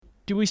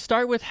 Do we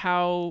start with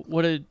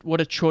what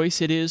a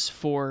choice it is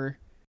for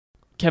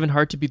Kevin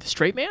Hart to be the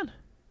straight man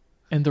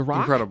and The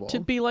Rock to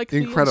be like the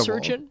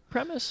insurgent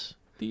premise?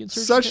 The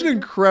insurgent Such character? an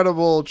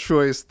incredible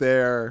choice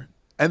there.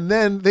 And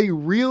then they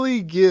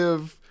really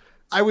give.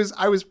 I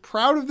was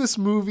proud of this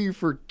movie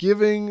for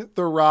giving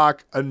The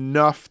Rock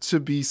enough to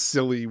be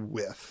silly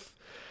with.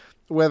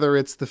 Whether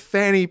it's the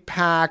fanny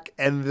pack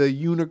and the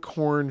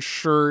unicorn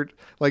shirt,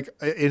 like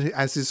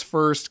as his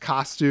first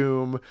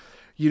costume,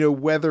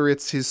 whether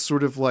it's his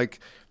sort of like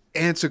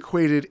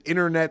antiquated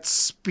internet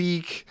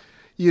speak,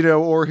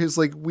 or his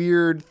like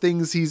weird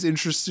things he's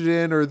interested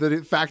in, or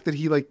the fact that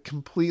he like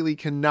completely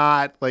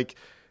cannot like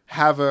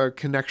have a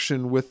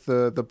connection with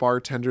the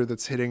bartender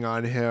that's hitting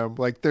on him.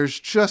 Like there's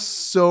just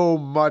so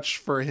much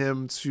for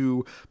him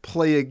to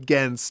play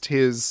against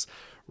his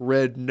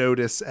Red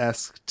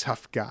Notice-esque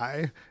tough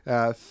guy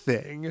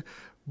thing.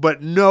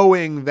 But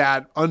knowing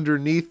that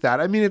underneath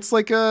that, I mean, it's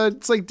like Danny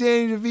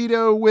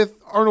DeVito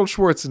with Arnold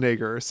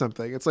Schwarzenegger or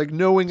something. It's like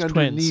knowing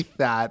underneath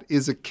that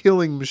is a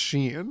killing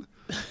machine.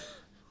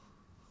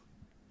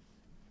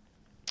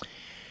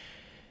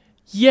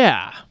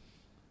 Yeah,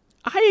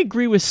 I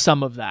agree with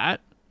some of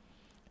that.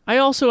 I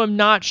also am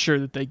not sure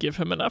that they give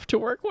him enough to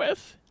work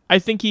with. I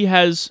think he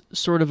has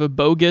sort of a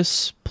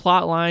bogus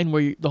plot line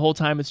where the whole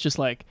time it's just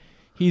like,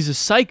 he's a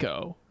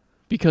psycho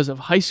because of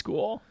high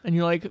school. And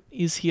you're like,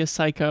 is he a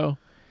psycho?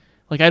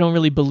 Like, I don't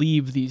really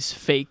believe these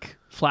fake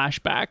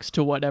flashbacks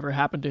to whatever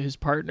happened to his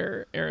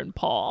partner, Aaron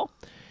Paul.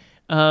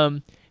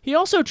 He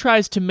also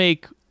tries to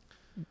make...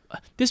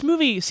 This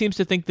movie seems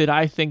to think that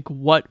I think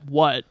what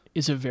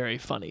is a very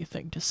funny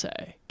thing to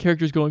say.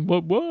 Characters going,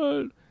 what?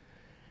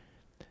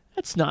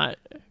 That's not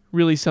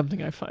really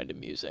something I find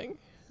amusing.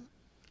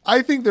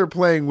 I think they're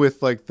playing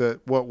with like the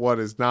what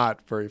is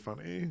not very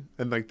funny.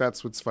 And like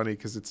that's what's funny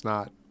because it's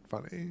not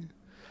funny.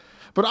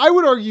 But I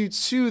would argue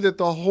too that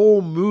the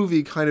whole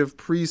movie kind of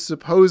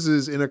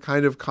presupposes in a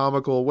kind of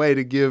comical way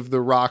to give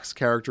The Rock's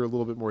character a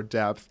little bit more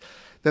depth,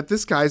 that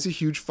this guy's a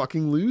huge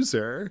fucking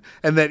loser.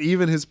 And that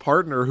even his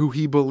partner, who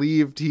he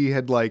believed he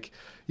had like,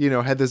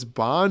 had this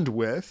bond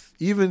with,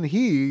 even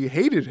he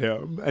hated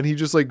him and he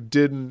just like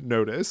didn't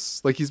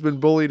notice. Like he's been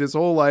bullied his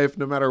whole life,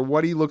 no matter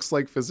what he looks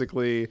like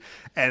physically.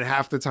 And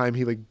half the time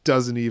he like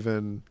can't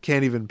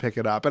even pick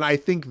it up. And I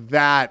think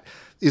that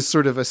is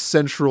sort of a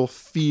central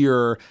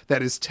fear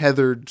that is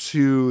tethered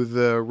to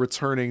the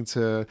returning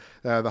to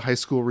the high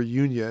school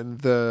reunion.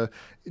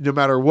 No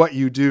matter what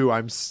you do,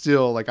 I'm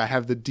still like, I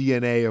have the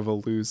DNA of a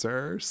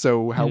loser.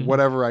 So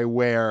whatever I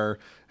wear,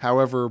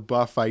 however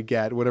buff I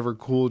get, whatever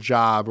cool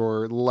job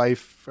or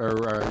life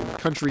or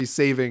country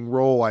saving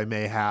role I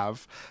may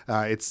have,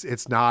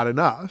 it's not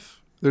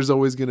enough. There's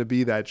always going to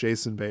be that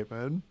Jason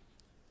Bateman.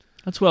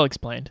 That's well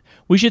explained.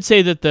 We should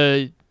say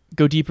that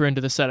go deeper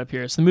into the setup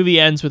here. So the movie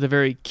ends with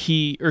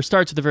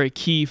starts with a very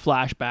key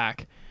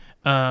flashback,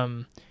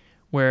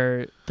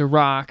 where The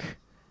Rock,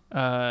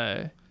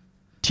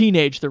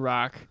 teenage The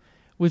Rock,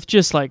 with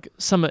just like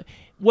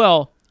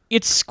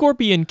it's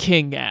Scorpion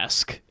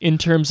King-esque in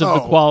terms of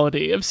the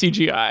quality of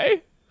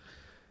CGI.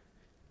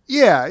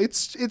 Yeah,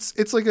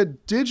 it's like a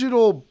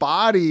digital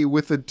body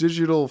with a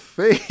digital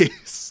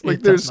face.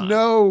 Like there's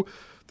no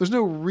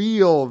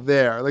real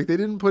there. Like they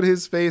didn't put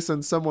his face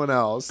on someone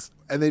else,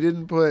 and they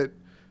didn't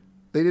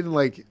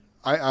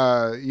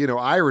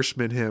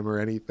Irishman him or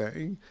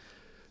anything.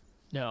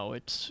 No,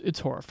 it's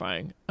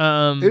horrifying.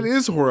 It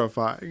is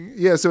horrifying.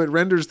 Yeah, so it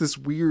renders this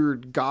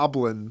weird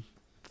goblin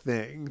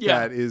thing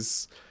that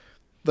is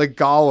like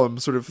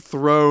Gollum sort of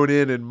thrown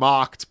in and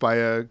mocked by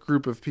a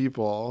group of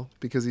people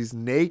because he's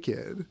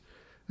naked.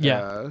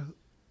 Yeah.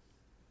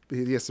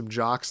 He has some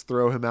jocks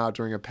throw him out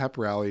during a pep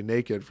rally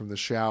naked from the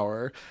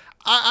shower.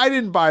 I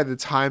didn't buy the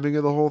timing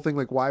of the whole thing.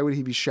 Like, why would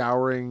he be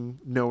showering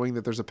knowing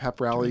that there's a pep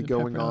rally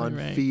going on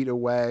feet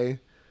away?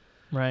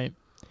 Right.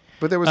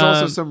 But there was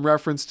also some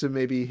reference to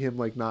maybe him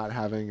like not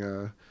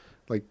having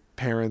like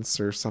parents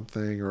or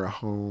something or a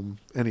home.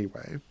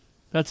 Anyway,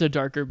 that's a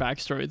darker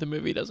backstory the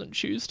movie doesn't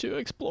choose to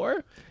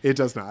explore. It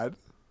does not.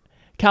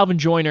 Calvin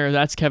Joyner,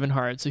 that's Kevin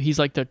Hart. So he's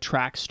like the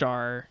track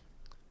star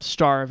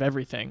of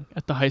everything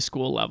at the high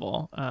school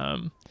level.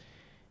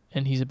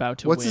 And he's about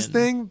to What's win. his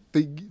thing?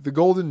 The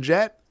Golden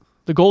Jet?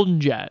 The Golden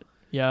Jet.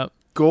 Yeah.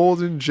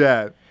 Golden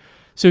Jet.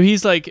 So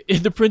he's like,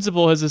 the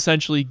principal has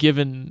essentially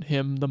given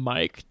him the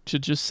mic to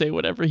just say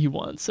whatever he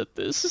wants at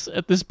this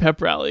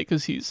pep rally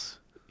because he's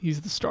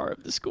the star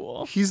of the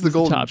school. He's the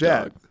Golden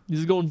Jet. Dog.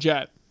 He's the Golden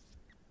Jet.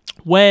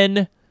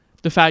 When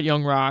the fat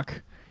young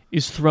rock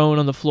is thrown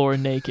on the floor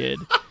naked,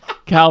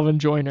 Calvin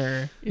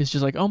Joyner is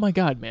just like, oh my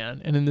God,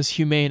 man. And in this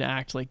humane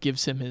act, like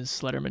gives him his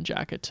Letterman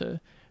jacket to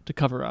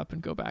cover up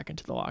and go back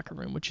into the locker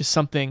room, which is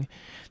something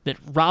that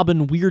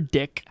Robin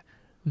Weirdick,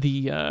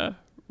 the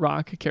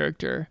rock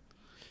character,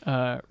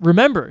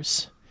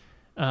 remembers.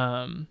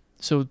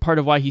 So part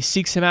of why he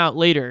seeks him out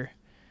later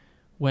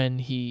when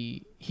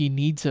he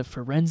needs a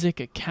forensic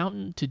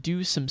accountant to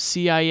do some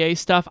CIA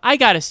stuff. I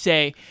gotta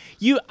say,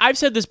 I've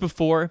said this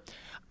before.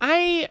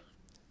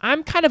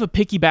 I'm kind of a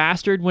picky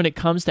bastard when it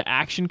comes to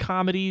action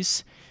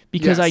comedies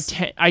because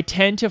I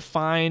tend to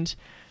find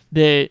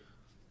that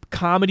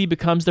comedy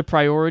becomes the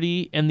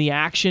priority and the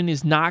action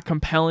is not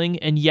compelling,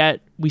 and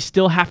yet we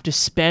still have to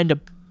spend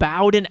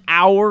about an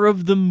hour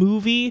of the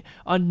movie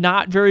on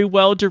not very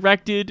well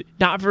directed,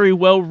 not very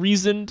well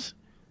reasoned.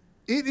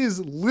 It is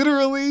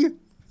literally,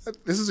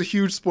 this is a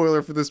huge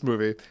spoiler for this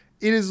movie,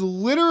 it is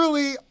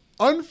literally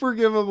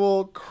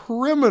unforgivable,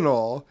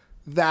 criminal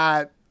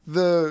that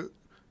the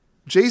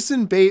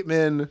Jason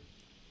Bateman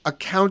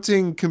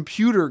accounting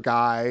computer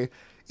guy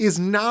is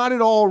not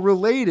at all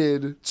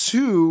related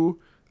to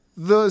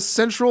the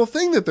central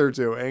thing that they're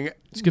doing.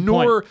 It's a good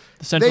point.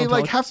 They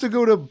like have to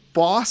go to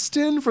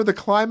Boston for the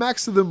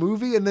climax of the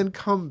movie and then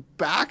come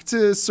back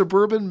to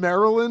suburban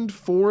Maryland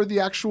for the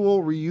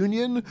actual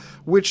reunion,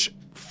 which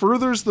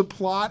furthers the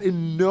plot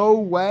in no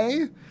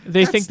way.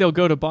 They think they'll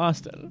go to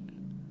Boston.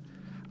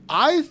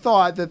 I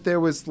thought that there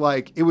was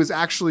like, it was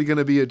actually going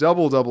to be a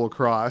double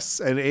cross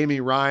and Amy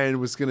Ryan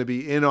was going to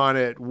be in on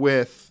it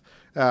with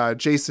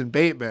Jason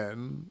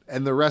Bateman,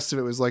 and the rest of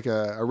it was like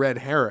a red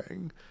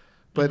herring.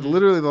 But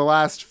literally the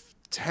last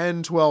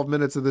 10, 12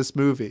 minutes of this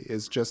movie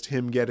is just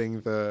him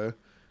getting the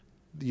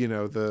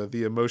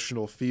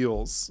emotional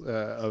feels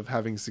of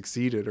having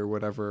succeeded or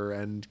whatever,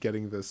 and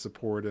getting the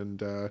support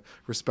and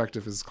respect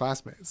of his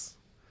classmates.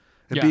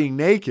 And being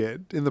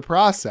naked in the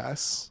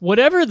process.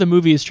 Whatever the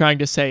movie is trying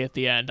to say at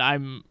the end,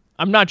 I'm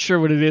not sure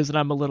what it is, and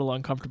I'm a little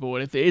uncomfortable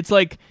with it. It's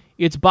like,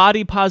 it's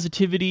body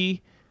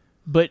positivity,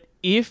 but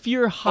if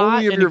you're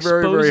hot and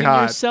exposing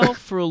yourself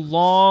for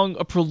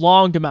a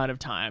prolonged amount of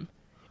time,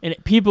 and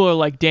people are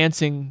like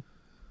dancing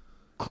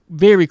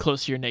very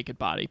close to your naked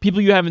body, people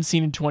you haven't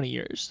seen in 20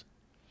 years.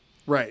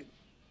 Right.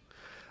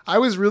 I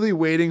was really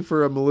waiting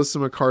for a Melissa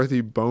McCarthy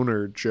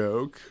boner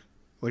joke,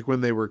 like when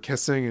they were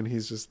kissing and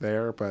he's just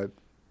there, but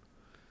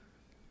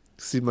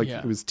seemed like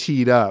it was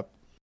teed up.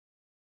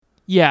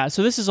 Yeah,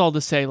 so this is all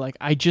to say, like,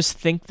 I just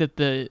think that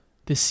the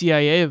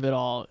CIA of it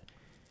all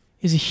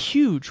is a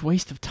huge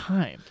waste of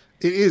time.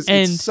 It is.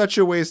 It's such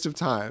a waste of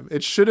time.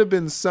 It should have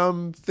been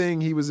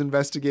something he was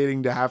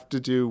investigating to have to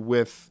do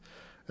with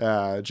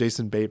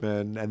Jason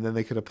Bateman, and then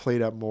they could have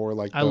played up more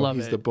like,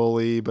 he's the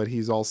bully, but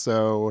he's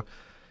also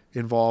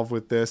involved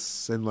with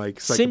this, and like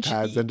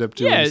psychopaths end up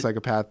doing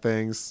psychopath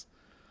things.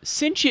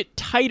 Cinch it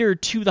tighter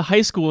to the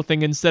high school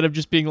thing instead of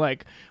just being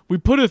like, we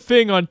put a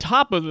thing on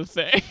top of the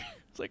thing.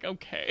 It's like,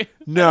 okay.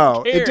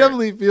 No, it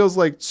definitely feels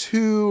like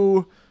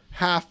two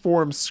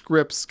half-formed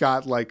scripts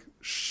got like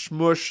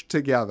smushed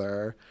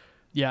together.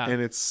 Yeah.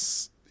 And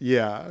it's,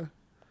 That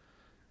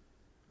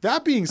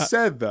being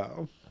said,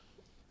 though.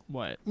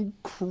 What?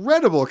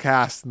 Incredible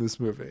cast in this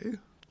movie.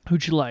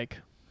 Who'd you like?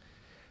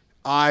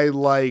 I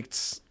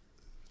liked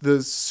the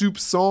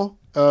soupçon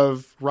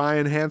of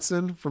Ryan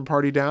Hansen from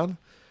Party Down.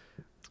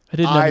 I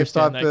didn't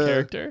understand that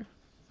character.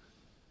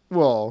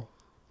 Well,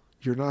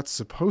 you're not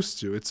supposed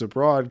to. It's a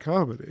broad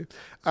comedy.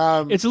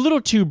 It's a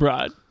little too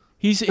broad.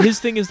 His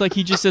thing is like,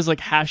 he just says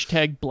like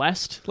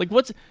 #blessed. Like,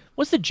 what's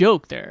the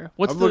joke there?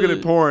 I'm looking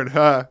at porn,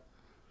 huh?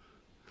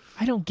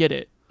 I don't get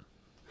it.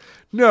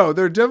 No,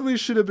 there definitely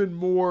should have been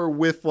more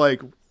with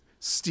like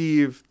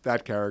Steve,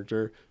 that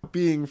character,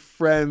 being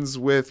friends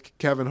with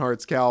Kevin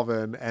Hart's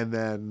Calvin, and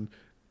then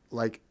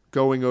like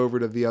going over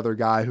to the other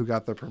guy who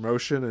got the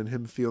promotion and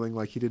him feeling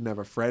like he didn't have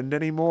a friend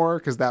anymore,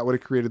 because that would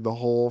have created the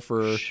hole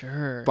for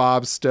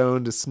Bob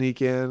Stone to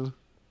sneak in.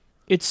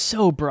 It's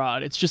so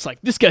broad. It's just like,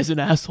 this guy's an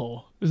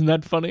asshole. Isn't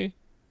that funny?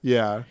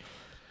 Yeah. Anyway.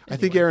 I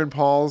think Aaron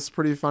Paul's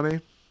pretty funny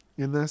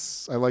in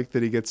this. I like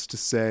that he gets to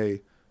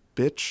say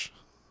bitch.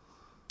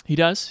 He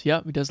does.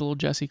 Yep. He does a little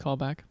Jesse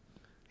callback.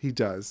 He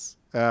does.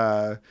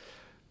 That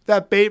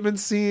Bateman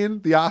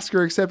scene, the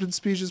Oscar acceptance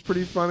speech, is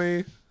pretty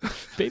funny.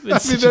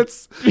 Bateman's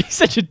he's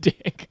such a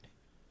dick.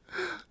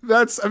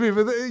 That's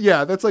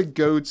like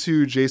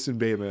go-to Jason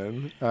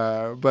Bateman.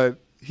 But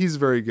he's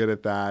very good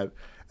at that.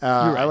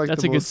 Right. I like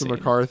That's the Melissa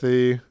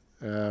McCarthy.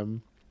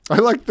 I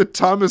like the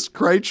Thomas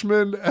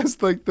Kreitzman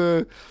as like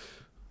the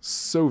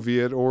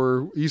Soviet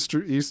or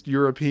East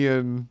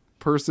European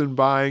person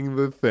buying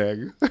the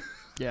thing.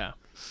 Yeah.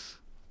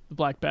 The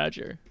Black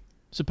Badger.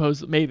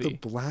 Suppose maybe.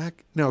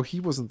 No, he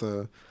wasn't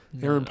the...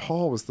 Aaron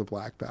Paul was the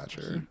Black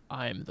Badger.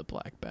 I'm the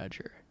Black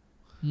Badger.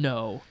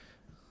 No,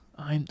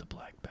 I'm the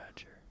Black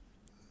Badger.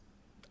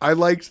 I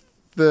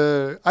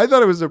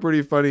thought it was a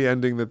pretty funny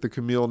ending that the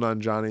Camille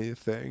Nanjiani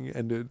thing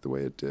ended the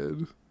way it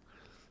did.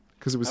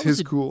 Because it was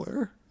his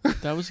cooler.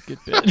 That was a good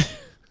bit.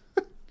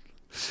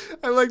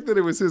 I like that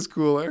it was his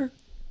cooler.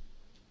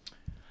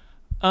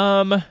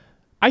 I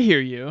hear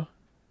you.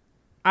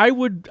 I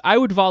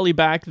would volley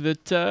back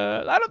that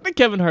I don't think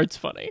Kevin Hart's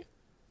funny.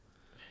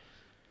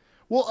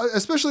 Well,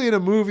 especially in a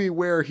movie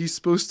where he's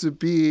supposed to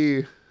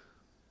be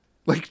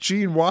like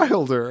Gene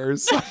Wilder or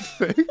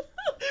something.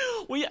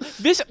 Well, yeah,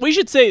 we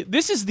should say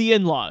this is The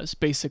In-Laws,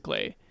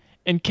 basically.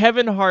 And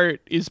Kevin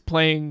Hart is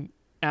playing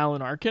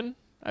Alan Arkin,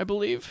 I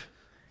believe.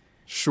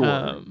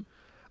 Sure.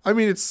 I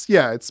mean,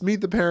 it's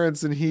Meet the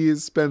Parents and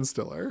he's Ben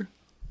Stiller.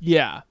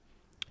 Yeah.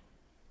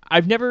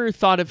 I've never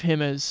thought of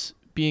him as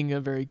being a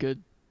very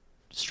good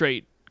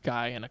straight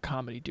guy in a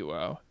comedy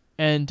duo.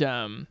 And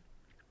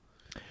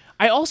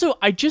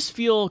I just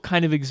feel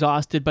kind of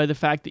exhausted by the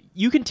fact that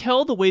you can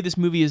tell the way this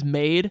movie is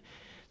made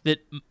that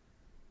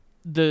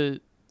the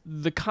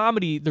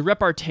comedy, the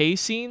repartee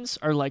scenes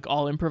are like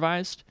all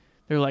improvised.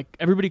 They're like,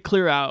 everybody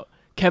clear out.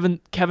 Kevin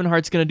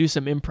Hart's going to do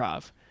some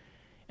improv.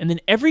 And then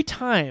every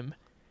time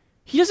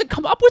he doesn't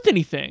come up with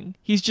anything.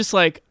 He's just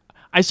like,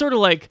 I sort of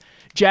like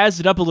jazzed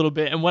it up a little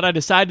bit. And what I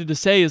decided to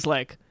say is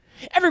like,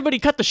 everybody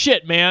cut the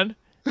shit, man.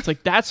 It's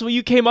like, that's what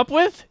you came up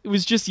with? It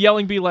was just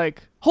yelling, be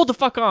like, hold the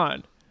fuck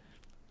on.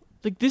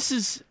 Like, this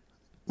is...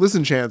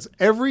 Listen, Chance,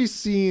 every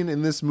scene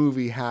in this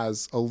movie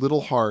has a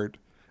little Hart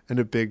and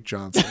a big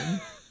Johnson.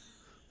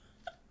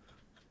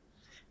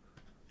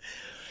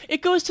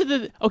 It goes to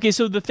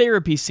the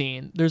therapy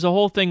scene. There's a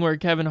whole thing where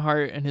Kevin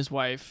Hart and his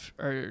wife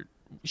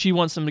she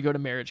wants them to go to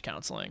marriage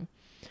counseling.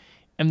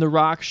 And The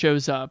Rock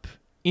shows up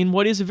in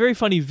what is a very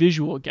funny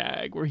visual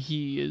gag where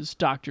he is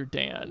Dr.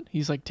 Dan.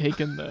 He's like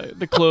taking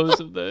the clothes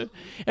of the...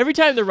 Every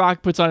time The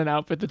Rock puts on an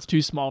outfit that's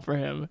too small for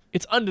him,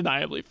 it's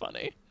undeniably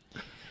funny.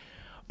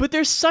 But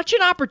there's such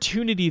an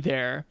opportunity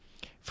there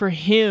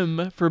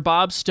for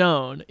Bob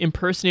Stone,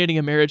 impersonating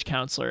a marriage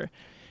counselor,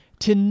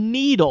 to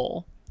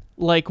needle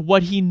like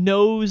what he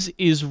knows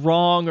is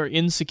wrong or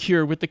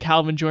insecure with the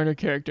Calvin Joyner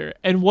character.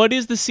 And what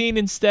is the scene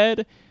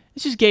instead?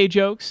 It's just gay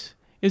jokes.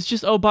 It's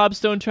just, oh, Bob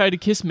Stone tried to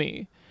kiss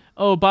me.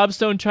 Oh, Bob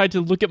Stone tried to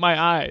look at my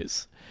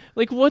eyes.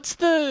 Like, what's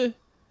the...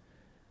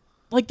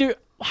 Like,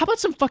 how about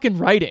some fucking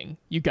writing,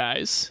 you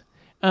guys?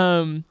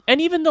 And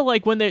even though,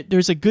 like, when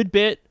there's a good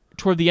bit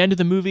toward the end of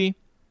the movie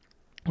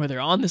where they're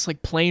on this,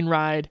 like, plane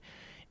ride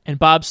and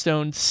Bob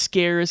Stone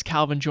scares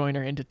Calvin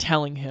Joyner into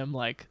telling him,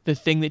 like, the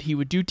thing that he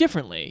would do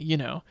differently, you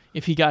know,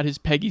 if he got his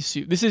Peggy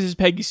Sue... This is his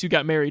Peggy Sue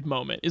Got Married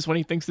moment, is when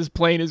he thinks this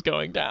plane is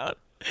going down.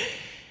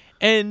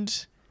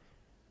 And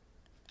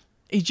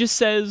he just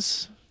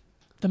says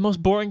the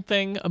most boring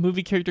thing a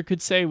movie character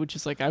could say, which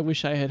is, like, I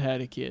wish I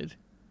had a kid.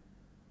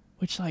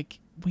 Which, like,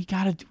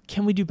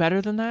 can we do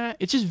better than that?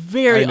 It's just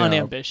very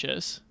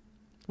unambitious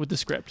with the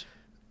script.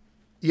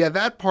 Yeah,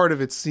 that part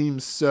of it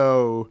seems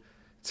so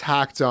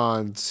tacked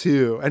on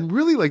too, and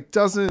really like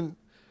doesn't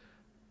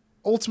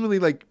ultimately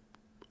like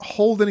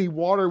hold any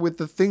water with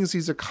the things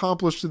he's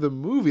accomplished to the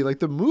movie. Like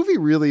the movie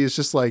really is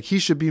just like he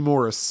should be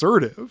more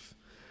assertive.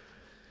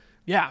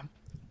 Yeah.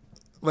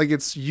 Like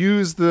it's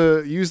use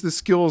the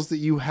skills that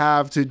you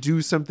have to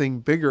do something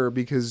bigger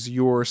because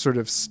you're sort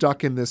of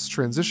stuck in this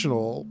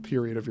transitional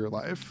period of your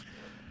life.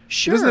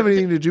 Sure. It doesn't have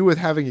anything to do with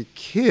having a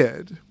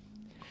kid.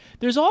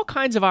 There's all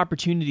kinds of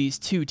opportunities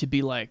too to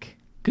be like,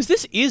 because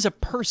this is a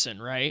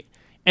person, right?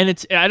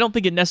 And I don't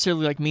think it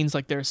necessarily like means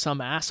like there's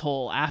some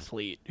asshole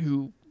athlete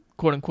who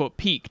quote unquote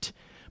peaked,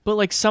 but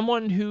like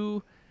someone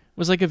who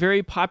was like a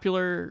very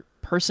popular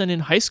person in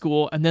high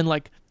school and then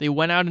like they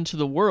went out into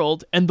the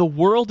world and the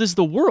world is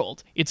the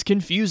world. It's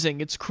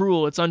confusing, it's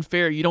cruel, it's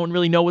unfair. You don't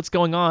really know what's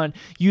going on.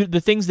 The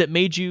things that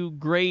made you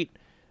great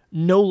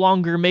no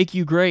longer make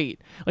you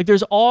great. Like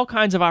there's all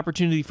kinds of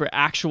opportunity for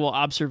actual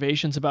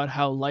observations about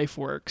how life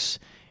works.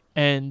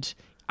 And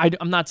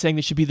I'm not saying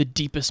this should be the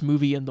deepest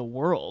movie in the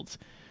world,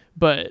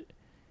 but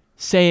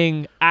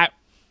saying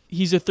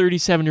he's a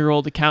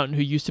 37-year-old accountant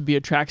who used to be a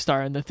track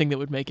star and the thing that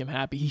would make him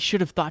happy, he should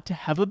have thought to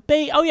have a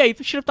baby. Oh yeah,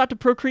 he should have thought to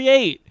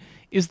procreate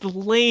is the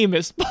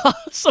lamest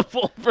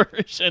possible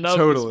version of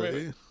totally. This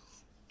movie.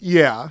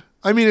 Yeah.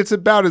 I mean, it's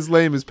about as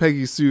lame as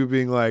Peggy Sue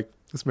being like,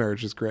 this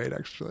marriage is great,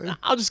 actually.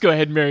 I'll just go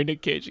ahead and marry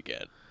Nick Cage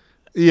again.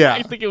 Yeah.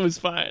 I think it was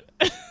fine.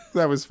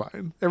 That was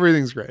fine.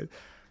 Everything's great.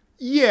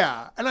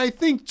 Yeah. And I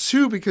think,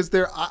 too, because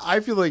I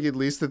feel like at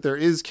least that there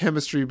is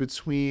chemistry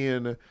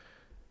between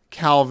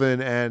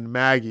Calvin and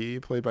Maggie,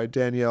 played by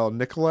Danielle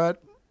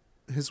Nicolette,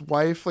 his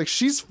wife. Like,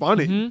 she's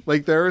funny. Mm-hmm.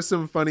 Like, there are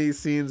some funny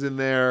scenes in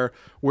there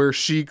where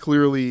she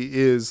clearly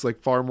is,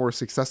 like, far more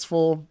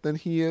successful than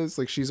he is.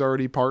 Like, she's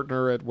already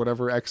partner at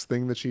whatever X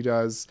thing that she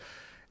does.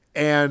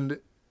 And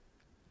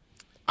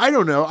I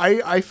don't know.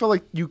 I feel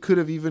like you could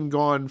have even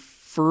gone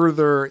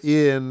further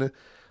in.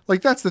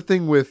 Like, that's the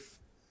thing with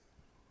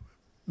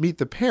Meet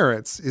the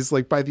Parents, is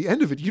like by the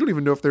end of it, you don't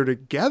even know if they're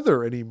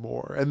together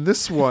anymore. And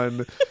this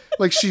one,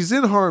 like, she's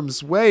in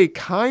harm's way,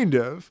 kind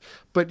of,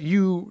 but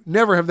you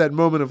never have that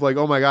moment of like,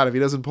 oh my God, if he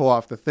doesn't pull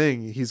off the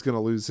thing, he's going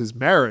to lose his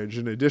marriage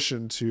in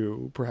addition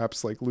to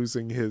perhaps like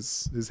losing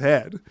his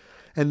head.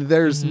 And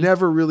there's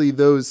never really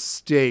those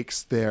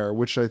stakes there,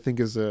 which I think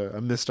is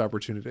a missed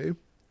opportunity.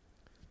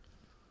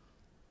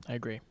 I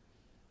agree.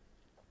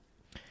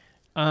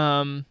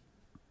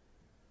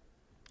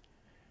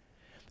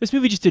 This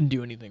movie just didn't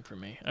do anything for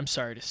me. I'm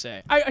sorry to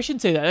say. I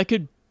shouldn't say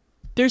that.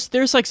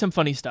 There's like some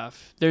funny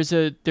stuff. There's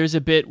a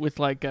bit with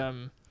like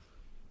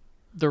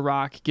The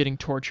Rock getting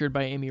tortured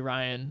by Amy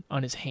Ryan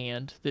on his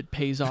hand that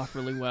pays off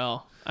really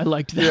well. I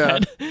liked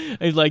that. Yeah.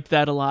 I liked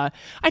that a lot.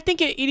 I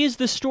think it is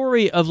the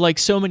story of like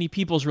so many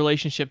people's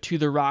relationship to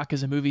The Rock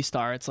as a movie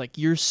star. It's like,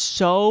 you're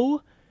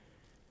so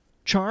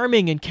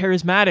charming and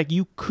charismatic.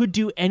 You could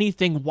do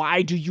anything.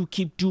 Why do you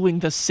keep doing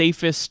the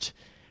safest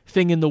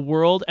thing in the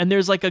world? And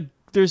there's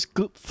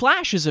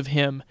flashes of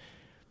him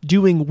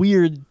doing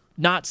weird,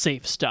 not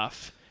safe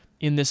stuff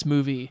in this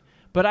movie.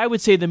 But I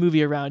would say the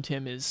movie around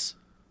him is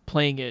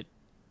playing it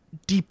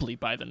deeply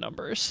by the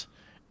numbers.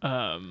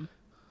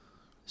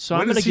 So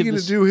when is he going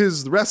to do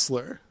his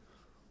wrestler?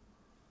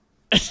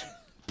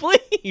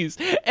 Please,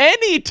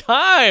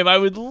 anytime. I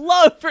would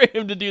love for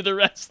him to do the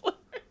wrestler.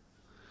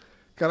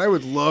 God, I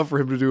would love for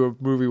him to do a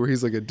movie where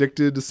he's like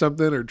addicted to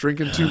something or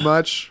drinking too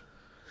much.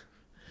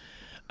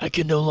 I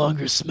can no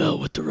longer smell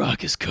what The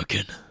Rock is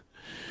cooking.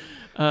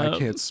 I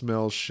can't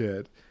smell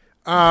shit.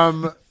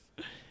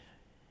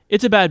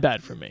 It's a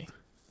bad for me.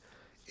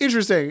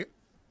 Interesting.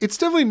 It's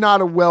definitely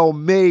not a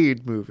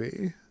well-made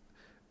movie.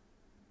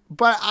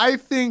 But I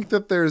think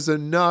that there's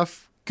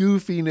enough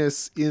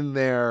goofiness in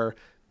there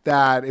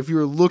that if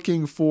you're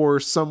looking for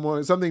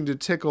something to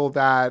tickle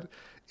that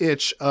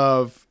itch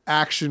of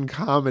action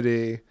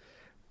comedy,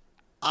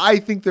 I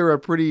think they're a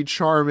pretty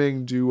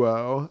charming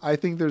duo. I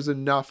think there's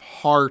enough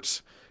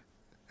heart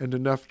and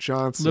enough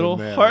Johnson little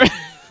there. Heart.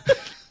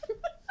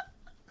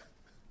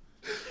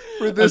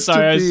 For this I'm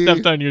sorry, to be I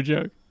stepped on your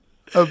joke.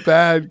 A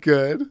bad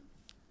good.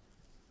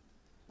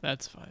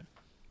 That's fine.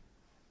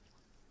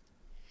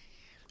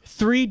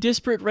 3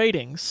 disparate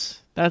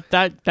ratings.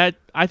 That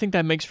I think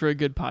that makes for a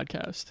good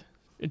podcast.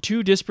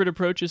 2 disparate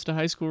approaches to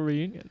high school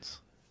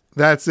reunions.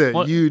 That's it.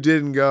 You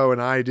didn't go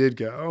and I did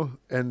go.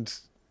 And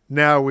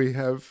now we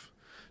have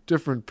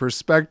different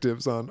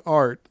perspectives on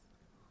art.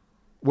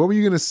 What were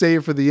you going to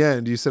save for the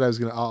end? You said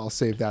I'll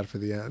save that for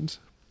the end.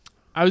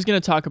 I was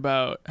going to talk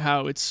about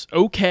how it's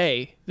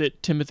okay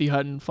that Timothy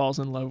Hutton falls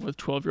in love with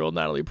 12-year-old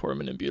Natalie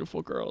Portman in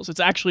Beautiful Girls. It's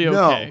actually okay.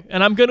 No.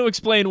 And I'm going to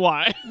explain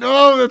why.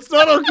 No, that's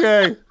not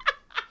okay.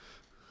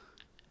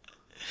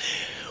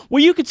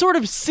 Well, you could sort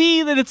of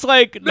see that it's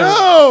like...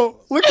 No!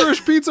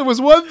 Licorice Pizza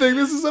was one thing.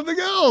 This is something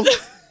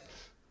else.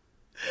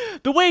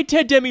 The way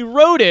Ted Demme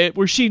wrote it,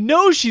 where she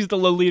knows she's the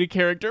Lolita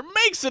character,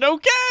 makes it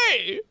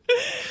okay.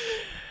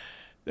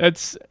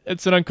 It's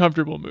an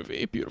uncomfortable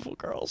movie, Beautiful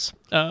Girls.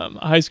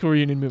 A high school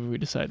reunion movie we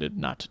decided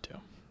not to do.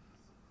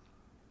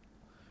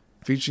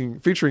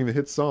 Featuring the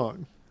hit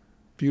song,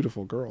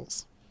 Beautiful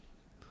Girls.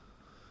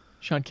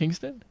 Sean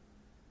Kingston?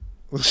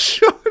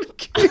 Sean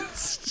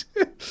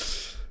Kingston.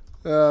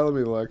 Let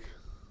me look.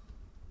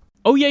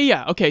 Oh,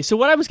 yeah. Okay, so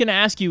what I was going to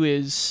ask you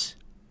is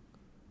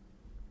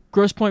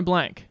Grosse Pointe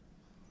Blank.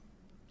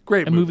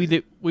 Great movie. A movie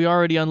that we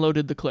already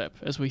unloaded the clip,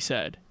 as we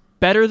said.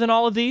 Better than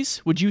all of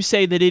these? Would you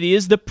say that it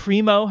is the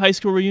primo high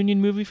school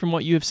reunion movie from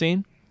what you have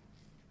seen?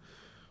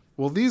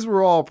 Well, these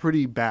were all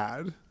pretty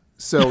bad.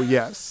 So,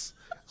 yes,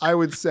 I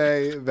would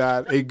say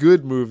that a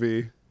good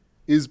movie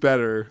is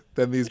better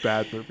than these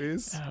bad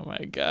movies. Oh,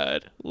 my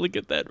God. Look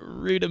at that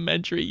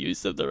rudimentary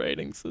use of the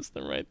rating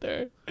system right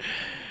there.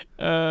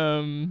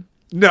 No,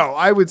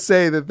 I would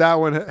say that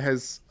one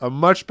has a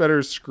much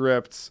better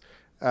script,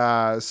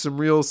 some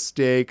real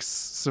stakes,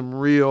 some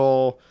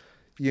real...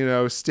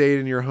 stayed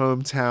in your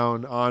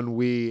hometown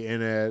ennui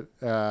in it.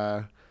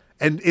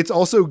 And it's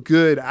also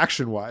good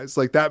action-wise.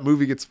 Like, that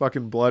movie gets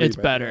fucking bloody. It's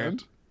better. The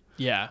end.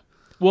 Yeah.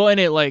 Well, and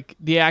it, like,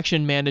 the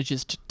action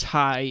manages to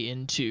tie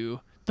into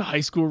the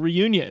high school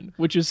reunion,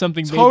 which is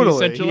something totally.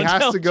 Maybe Central he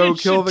has to go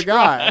kill the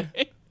try.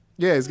 guy.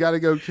 Yeah, he's got to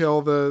go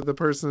kill the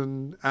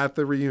person at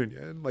the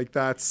reunion. Like,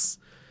 that's...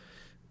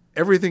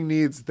 Everything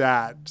needs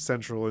that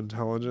central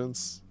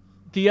intelligence.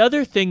 The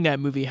other thing that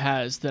movie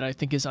has that I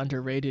think is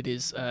underrated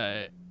is...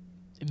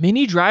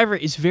 Minnie Driver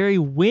is very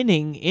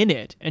winning in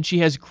it, and she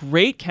has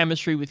great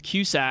chemistry with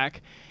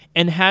Cusack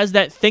and has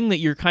that thing that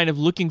you're kind of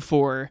looking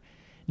for,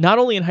 not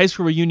only in high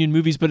school reunion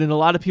movies, but in a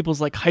lot of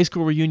people's like high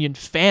school reunion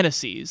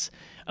fantasies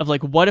of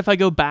like, what if I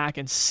go back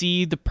and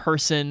see the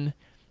person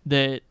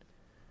that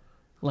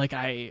like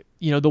the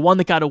one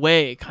that got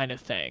away kind of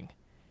thing.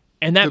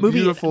 And that movie,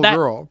 beautiful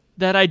girl.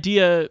 That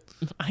idea,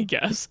 I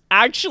guess,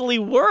 actually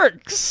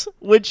works,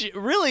 which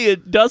really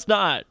it does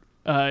not.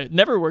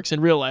 Never works in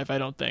real life, I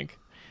don't think.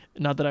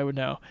 Not that I would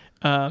know.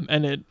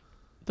 And it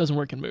doesn't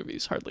work in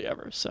movies, hardly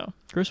ever. So,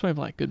 Gross Way of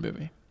Life, good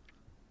movie.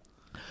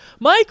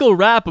 Michael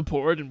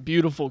Rappaport in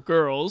Beautiful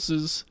Girls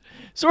is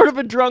sort of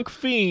a drunk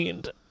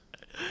fiend.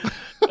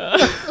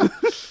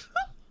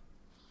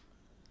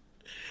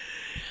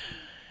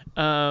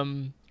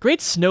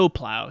 Great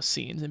snowplow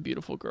scenes in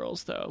Beautiful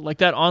Girls, though. Like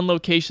that on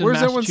location Where's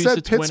that Massachusetts one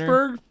set? winter.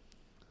 Pittsburgh?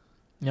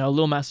 Yeah, a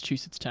little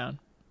Massachusetts town.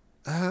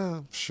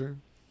 Sure.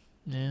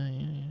 Yeah.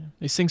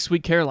 They sing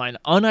Sweet Caroline,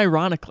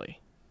 unironically.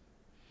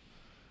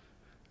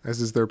 As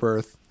is their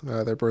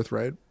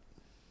birthright.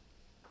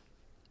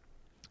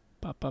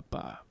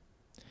 Ba.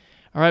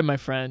 All right, my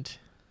friend.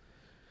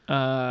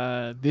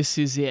 This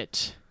is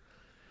it.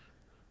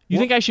 You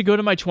think I should go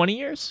to my 20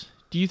 years?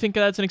 Do you think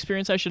that's an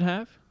experience I should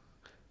have?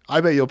 I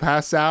bet you'll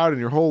pass out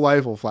and your whole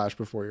life will flash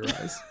before your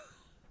eyes.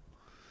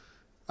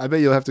 I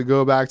bet you'll have to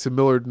go back to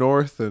Millard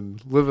North and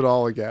live it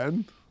all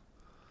again.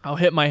 I'll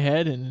hit my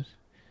head and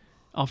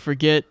I'll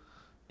forget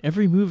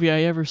every movie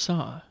I ever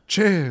saw.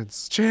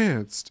 Chance,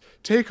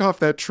 take off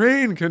that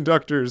train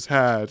conductor's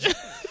hat.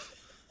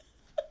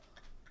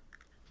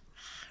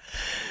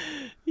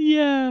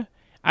 Yeah.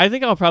 I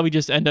think I'll probably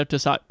just end up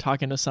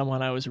talking to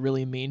someone I was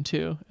really mean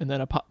to, and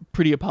then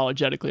pretty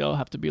apologetically I'll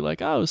have to be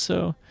like, oh,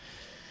 so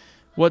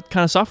what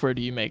kind of software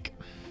do you make?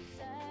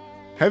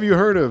 Have you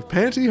heard of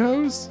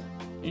pantyhose?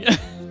 Yeah.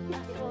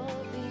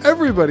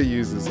 Everybody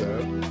uses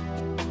it.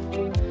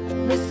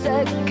 The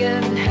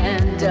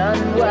second-hand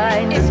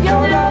unwind. If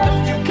you're not